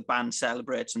signed, and the band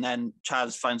celebrates. And then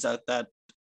Chaz finds out that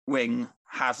Wing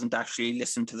hasn't actually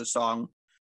listened to the song,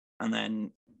 and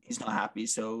then he's not happy.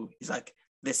 So he's like,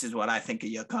 "This is what I think of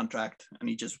your contract," and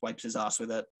he just wipes his ass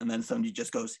with it. And then somebody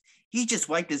just goes, "He just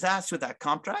wiped his ass with that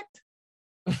contract?"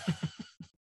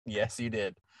 Yes, he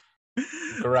did.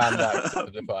 Grand act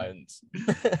of defiance.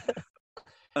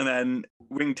 And then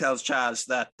Wing tells Chaz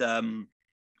that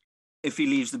if he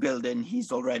leaves the building,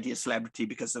 he's already a celebrity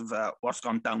because of what's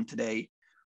gone down today.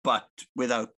 But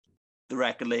without the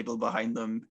record label behind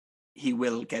them, he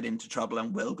will get into trouble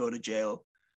and will go to jail.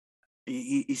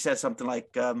 He says something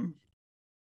like,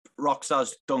 rock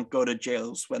stars don't go to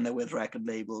jails when they're with record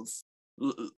labels.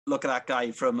 Look at that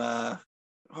guy from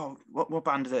what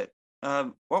band is it?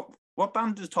 What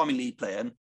band does Tommy Lee play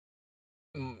in?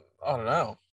 I don't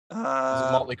know. Is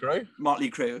it Motley Crue? Motley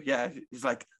Crue, yeah. He's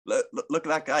like, look at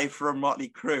that guy from Motley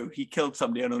Crue. He killed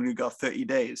somebody and only got 30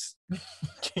 days.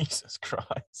 Jesus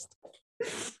Christ.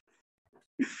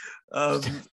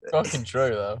 Fucking true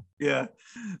though. Yeah.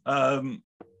 He ain't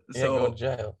going to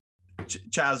jail.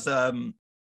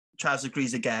 Chaz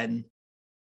agrees again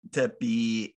to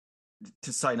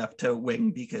sign up to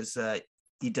Wing because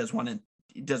he doesn't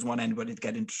want anybody to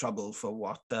get into trouble for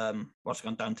what's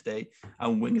gone down today.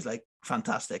 And Wing is like,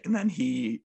 fantastic. And then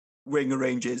Wing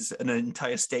arranges an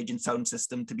entire stage and sound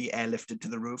system to be airlifted to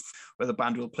the roof where the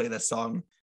band will play their song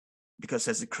because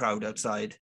there's a crowd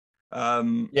outside.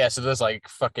 So there's like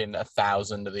fucking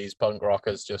 1,000 of these punk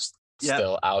rockers just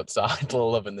still outside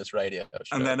loving this radio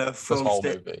show. And then a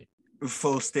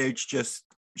full stage just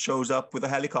shows up with a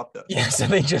helicopter. Yeah, so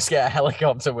they just get a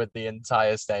helicopter with the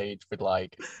entire stage with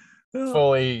like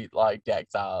fully like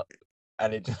decked out,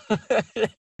 and it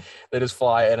they just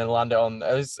fly in and land it on.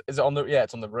 Is it on the? Yeah,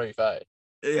 it's on the roof. Eh?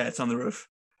 Yeah, it's on the roof.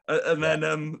 And then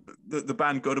the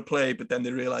band go to play, but then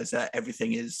they realize that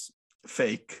everything is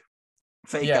fake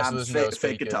amps, so there's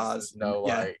fake guitars.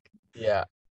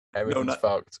 Everything's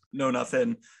fucked. No,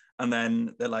 nothing. And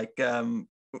then they're like,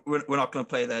 we're not going to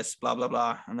play this, blah, blah,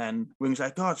 blah. And then Wing's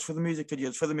like, "Oh, it's for the music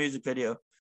video.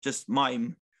 Just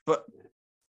mime." But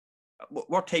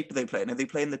what tape are they playing? Are they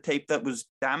playing the tape that was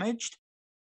damaged?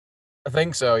 I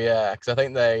think so, yeah. Because I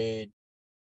think they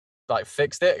like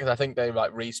fixed it, because I think they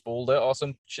like re-spooled it or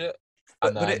some shit.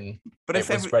 And then it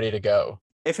was ready to go.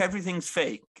 If everything's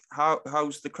fake,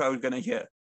 how's the crowd going to hear?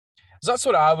 So that's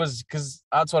what I was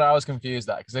confused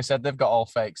at, because they said they've got all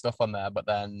fake stuff on there, but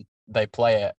then they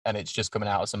play it and it's just coming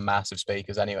out of some massive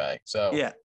speakers anyway. So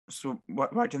yeah. So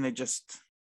why didn't they just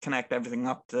connect everything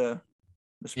up to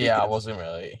the speakers? Yeah, I wasn't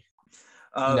really.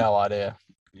 No idea.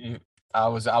 I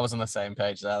was on the same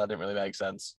page there. That didn't really make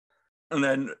sense. And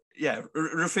then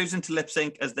refusing to lip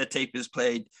sync as their tape is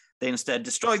played, they instead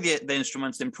destroy the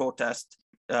instruments in protest.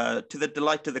 to the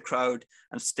delight of the crowd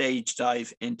and stage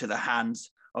dive into the hands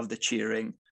of the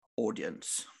cheering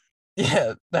audience.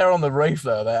 Yeah, they're on the roof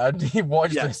though. You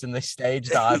watch this and they stage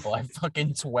dive like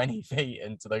fucking 20 feet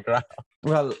into the ground.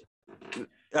 Well,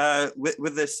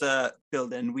 with this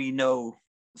building, we know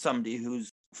somebody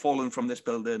who's fallen from this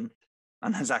building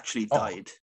and has actually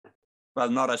died. Well,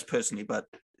 not us personally, but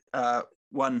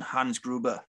one Hans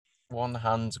Gruber. One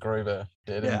Hans Gruber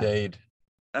did indeed.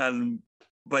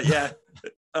 But yeah,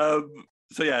 so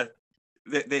yeah,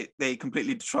 they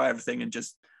completely destroy everything and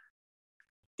just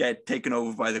get taken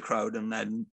over by the crowd, and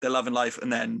then they're loving life.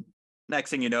 And then next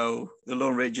thing you know, the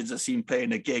Lone Rangers are seen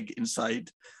playing a gig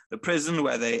inside the prison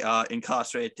where they are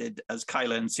incarcerated as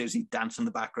Kyla and Susie dance in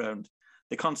the background.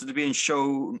 They're constantly being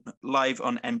shown live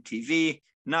on MTV.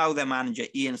 Now their manager,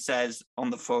 Ian, says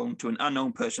on the phone to an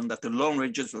unknown person that the Lone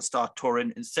Rangers will start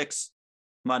touring in 6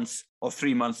 months or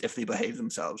 3 months if they behave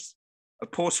themselves. A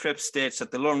postscript states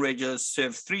that the Lone Rangers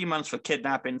served 3 months for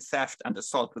kidnapping, theft, and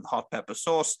assault with hot pepper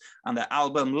sauce, and their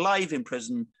album Live in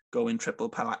Prison going triple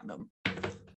platinum.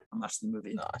 And that's the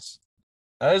movie. Nice.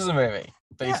 That is the movie.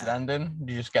 Decent ending.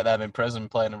 You just get them in prison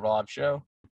playing a live show.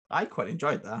 I quite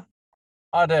enjoyed that.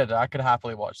 I did. I could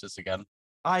happily watch this again.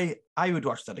 I would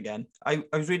watch that again. I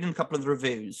was reading a couple of the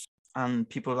reviews, and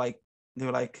people they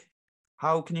were like,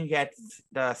 how can you get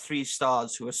the 3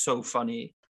 stars who are so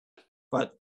funny,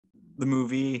 but the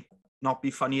movie not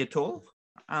be funny at all?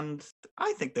 And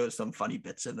I think there were some funny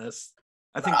bits in this.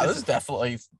 I think there's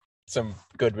definitely some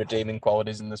good redeeming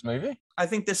qualities in this movie. I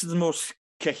think this is the most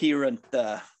coherent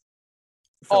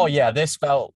oh yeah, this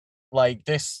felt like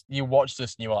this. You watch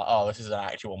this and you're like, oh, this is an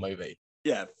actual movie.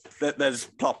 Yeah, there's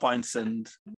plot points and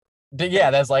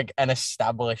there's like an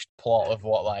established plot of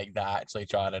what like they're actually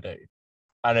trying to do,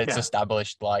 and it's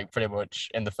established like pretty much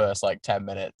in the first like 10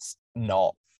 minutes,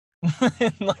 not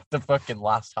in like the fucking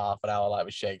last half an hour, like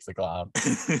with Shakes the Clown.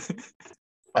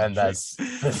 And there's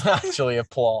actually a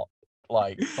plot,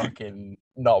 like fucking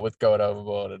not with Going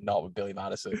Overboard and not with Billy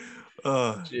Madison.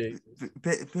 Oh,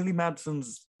 Billy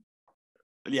Madison's.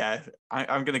 Yeah,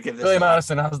 I'm gonna give this. Billy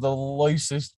Madison has the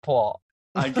loosest plot.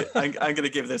 I'm gonna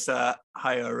give this a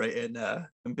higher rating than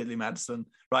Billy Madison.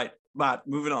 Right, Matt.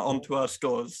 Moving on to our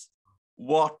scores.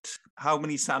 How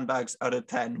many sandbags out of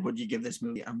 10 would you give this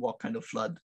movie, and what kind of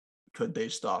flood could they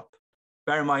stop?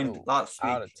 Bear in mind, last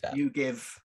week you give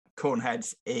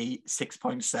Coneheads a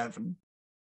 6.7.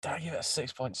 Did I give it a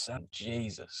 6.7?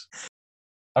 Jesus.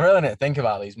 I really need to think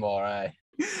about these more, eh?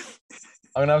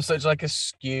 I'm gonna have such like a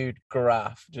skewed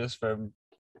graph just from.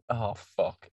 Oh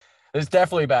fuck! It's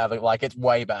definitely better. Like it's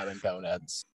way better than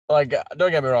Coneheads. Like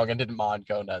don't get me wrong, I didn't mind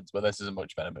Coneheads, but this is a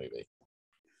much better movie.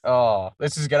 Oh,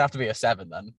 this is gonna have to be a 7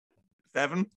 then.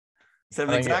 7?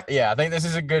 7 exact? I think this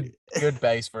is a good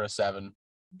base for a 7.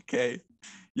 Okay,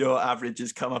 your average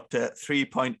has come up to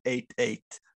 3.88.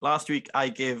 Last week I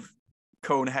gave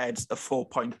Coneheads a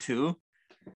 4.2.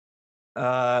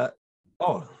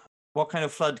 What kind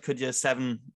of flood could your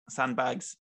 7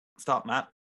 sandbags start, Matt?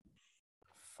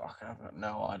 Fuck, I've got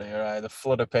no idea. Right? The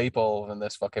flood of people in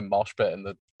this fucking mosh pit and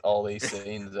all these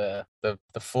scenes. The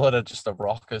flood of just the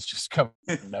rockers just come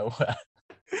from nowhere.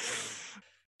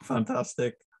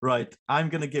 Fantastic. Right, I'm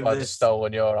gonna give this. I just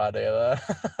stolen your idea there.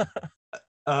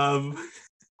 I'm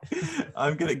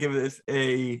gonna give this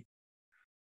a.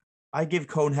 I give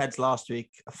Coneheads last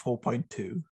week a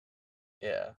 4.2.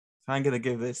 Yeah. I'm gonna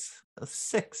give this a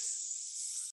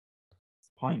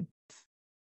 6.2.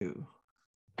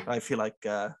 I feel like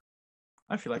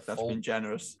that's been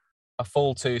generous. A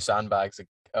full 2 sandbags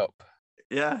up.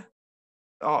 Yeah.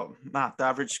 Oh, Matt, the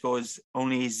average score is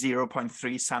only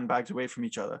 0.3 sandbags away from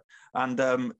each other. And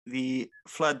the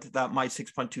flood that my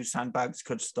 6.2 sandbags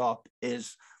could stop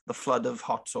is the flood of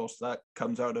hot sauce that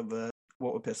comes out of a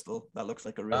water pistol that looks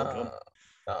like a real gun.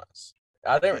 Nice.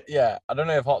 I don't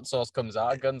know if hot sauce comes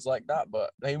out of guns like that,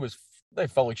 but they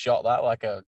fully shot that like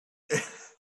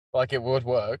it would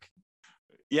work.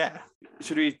 Yeah.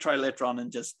 Should we try later on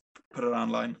and just put it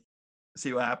online?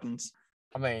 See what happens.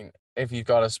 I mean, if you've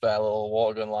got a spare little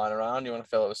water gun lying around, you want to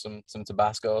fill it with some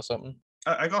Tabasco or something?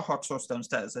 I got hot sauce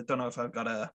downstairs. I don't know if I've got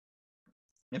a.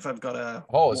 I've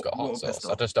always got hot sauce.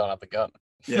 Pistol. I just don't have the gun.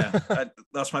 Yeah,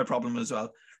 that's my problem as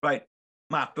well. Right,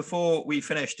 Matt. Before we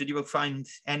finish, did you find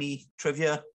any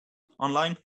trivia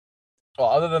online? Well,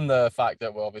 other than the fact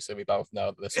that we both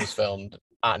know that this was filmed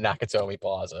at Nakatomi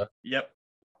Plaza. Yep.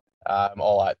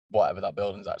 Or like whatever that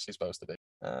building's actually supposed to be.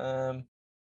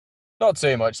 Not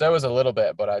too much. There was a little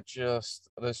bit, but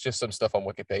there's just some stuff on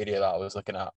Wikipedia that I was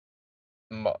looking at.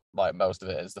 Like most of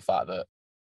it is the fact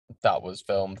that was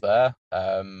filmed there.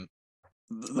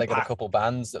 They got a couple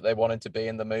bands that they wanted to be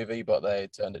in the movie, but they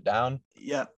turned it down.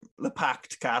 Yeah, the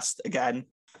packed cast again.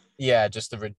 Yeah,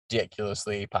 just a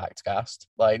ridiculously packed cast.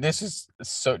 Like, this is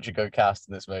such a good cast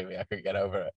in this movie. I couldn't get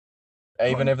over it.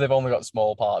 Even if they've only got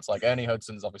small parts, like Ernie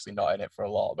Hudson's obviously not in it for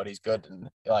a lot, but he's good, and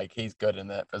he's good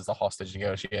in it as the hostage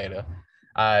negotiator.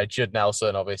 Judd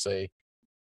Nelson, obviously,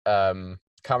 can't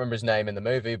remember his name in the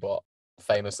movie, but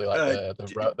famously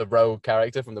the rogue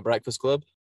character from The Breakfast Club.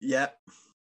 Yeah,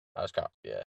 that was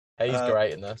yeah. He's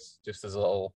great in this, just as a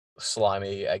little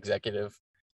slimy executive.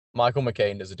 Michael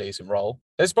McCain does a decent role.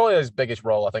 It's probably his biggest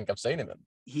role I think I've seen him in.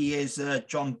 He is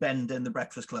John Bender in The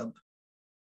Breakfast Club.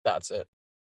 That's it.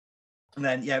 And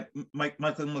then, yeah,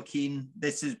 Michael McKean,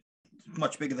 this is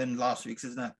much bigger than last week's,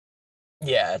 isn't it?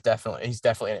 Yeah, definitely. He's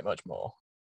definitely in it much more.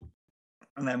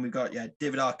 And then we've got,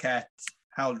 David Arquette,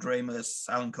 Harold Ramis,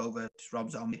 Alan Covert, Rob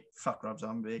Zombie. Fuck Rob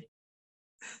Zombie.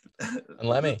 And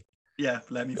Lemmy. Yeah,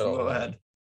 Lemmy from Overhead.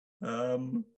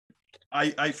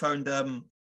 I found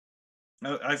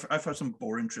I found some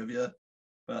boring trivia,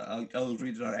 but I'll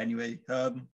read it out anyway.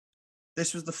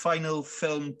 This was the final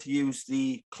film to use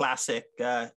the classic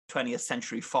 20th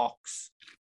Century Fox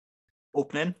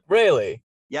opening. Really?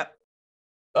 Yep.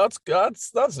 That's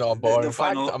not a boring the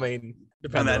final, fact. I mean,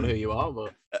 depending on who you are,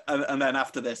 but and then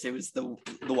after this, it was the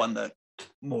one that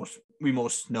we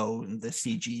most know, the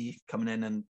CG coming in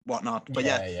and whatnot. But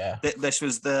this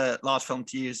was the last film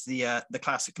to use the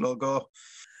classic logo.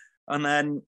 And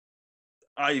then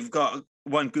I've got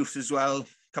one goof as well, a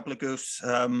couple of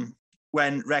goofs.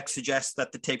 When Rex suggests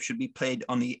that the tape should be played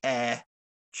on the air,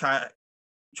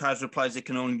 Chaz replies it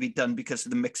can only be done because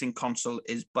the mixing console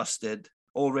is busted.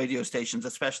 All radio stations,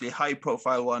 especially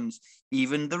high-profile ones,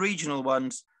 even the regional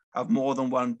ones, have more than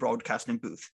one broadcasting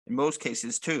booth. In most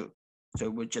cases, two. So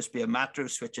it would just be a matter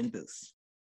of switching booths.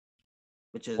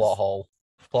 Which is... Plot hole.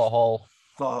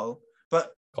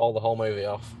 But... Call the whole movie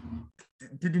off.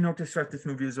 Did you notice throughout this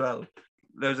movie as well?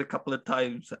 There was a couple of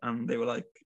times and they were like,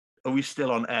 are we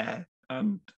still on air?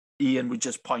 And Ian would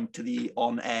just point to the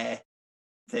on-air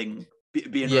thing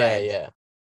being red. Yeah.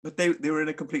 But they were in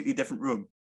a completely different room.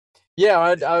 Yeah,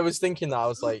 I was thinking that. I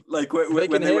was like they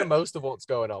can hear most of what's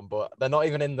going on, but they're not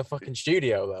even in the fucking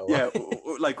studio, though. Yeah,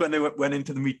 like when they went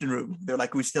into the meeting room, they were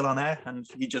like, are we still on air? And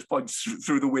he just points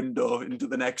through the window into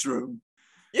the next room.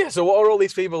 Yeah, so what are all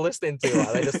these people listening to?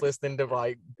 Are they just listening to,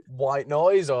 like, white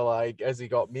noise, or, like, has he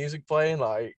got music playing?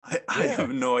 Like, I have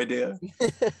no idea.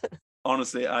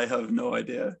 Honestly, I have no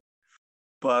idea.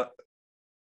 But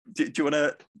do you want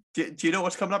to? Do you know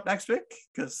what's coming up next week?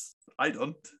 Because I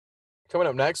don't. Coming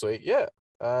up next week, yeah.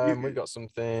 We've got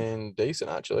something decent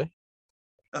actually.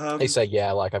 They say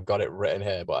like I've got it written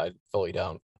here, but I fully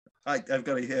don't. I've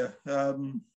got it here. There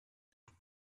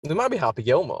might be Happy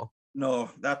Gilmore. No,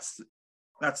 that's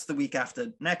the week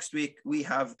after. Next week we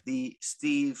have the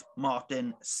Steve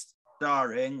Martin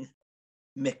starring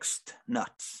Mixed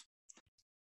Nuts.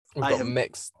 We've got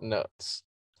Mixed Nuts.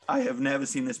 I have never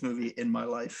seen this movie in my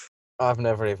life. I've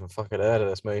never even fucking heard of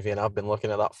this movie, and I've been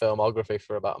looking at that filmography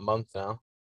for about a month now.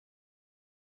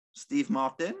 Steve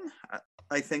Martin,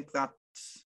 I think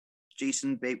that's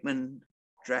Jason Bateman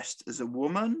dressed as a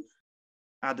woman,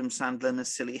 Adam Sandler in a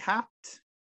silly hat.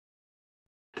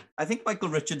 I think Michael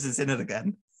Richards is in it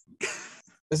again.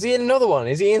 Is he in another one?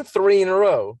 Is he in 3 in a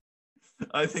row?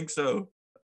 I think so.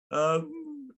 Are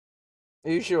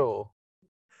you sure?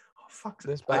 Oh, fuck.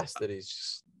 This bastard is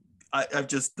just... I've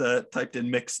just typed in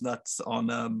Mixed Nuts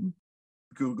on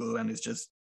Google, and it's just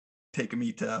taking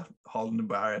me to Holland and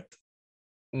Barrett.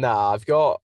 Nah, I've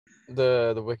got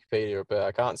the Wikipedia bit.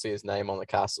 I can't see his name on the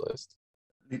cast list.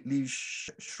 Lee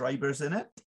Schreiber's in it.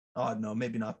 Oh, no,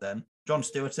 maybe not then. Jon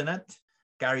Stewart's in it.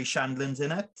 Gary Shandling's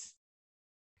in it.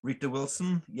 Rita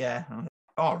Wilson, yeah.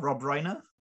 Oh, Rob Reiner.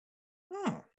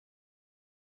 Oh.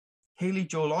 Haley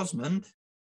Joel Osment.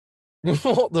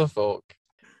 What the fuck?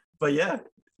 But yeah,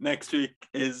 next week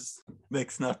is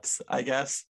Mixed Nuts, I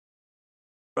guess.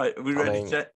 Right, are we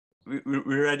ready?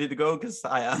 We're ready to go? Because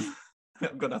I am.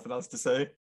 I've got nothing else to say.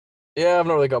 Yeah, I've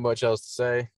not really got much else to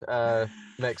say.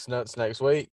 Mixed Nuts next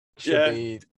week. Should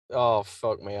be... Oh,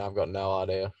 fuck me. I've got no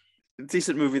idea.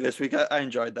 Decent movie this week. I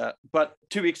enjoyed that. But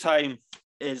 2 weeks' time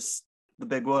is the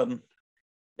big one.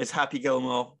 It's Happy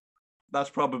Gilmore. That's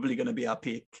probably going to be our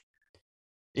peak.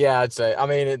 Yeah, I'd say. I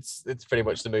mean, it's pretty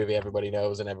much the movie everybody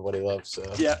knows and everybody loves. So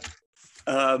yeah,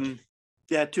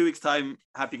 2 weeks' time,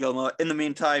 Happy Gilmore. In the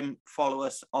meantime, follow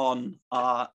us on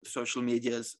our social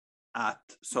medias at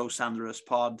So Sandlerous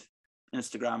Pod,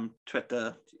 Instagram,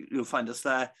 Twitter. You'll find us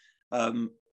there.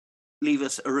 Leave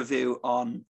us a review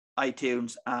on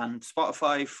iTunes and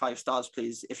Spotify. 5 stars,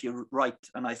 please. If you write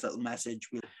a nice little message,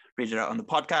 we'll read it out on the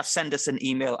podcast. Send us an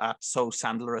email at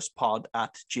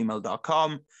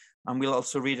sosandlerouspod@gmail.com, and we'll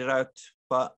also read it out.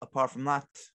 But apart from that,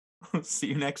 see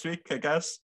you next week, I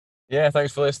guess. Yeah,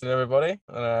 thanks for listening, everybody.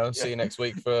 And I'll see you next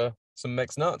week for some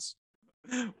mixed nuts.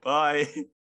 Bye.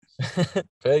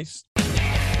 Peace.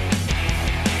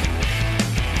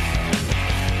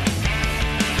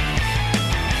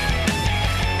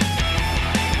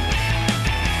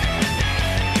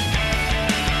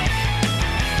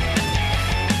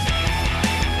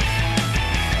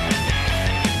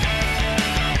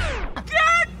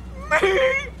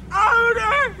 Out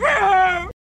of here!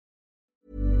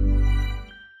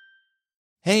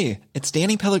 Hey, it's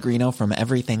Danny Pellegrino from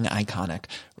Everything Iconic.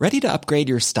 Ready to upgrade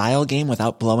your style game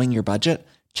without blowing your budget?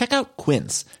 Check out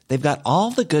Quince. They've got all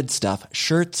the good stuff,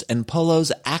 shirts and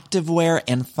polos, activewear,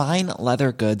 and fine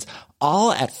leather goods,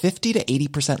 all at 50 to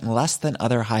 80% less than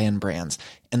other high-end brands.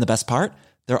 And the best part?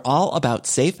 They're all about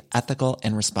safe, ethical,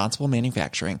 and responsible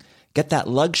manufacturing. Get that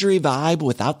luxury vibe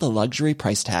without the luxury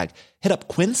price tag. Hit up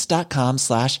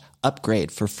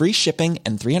quince.com/upgrade for free shipping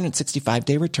and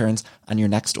 365-day returns on your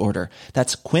next order.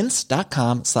 That's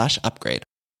quince.com/upgrade.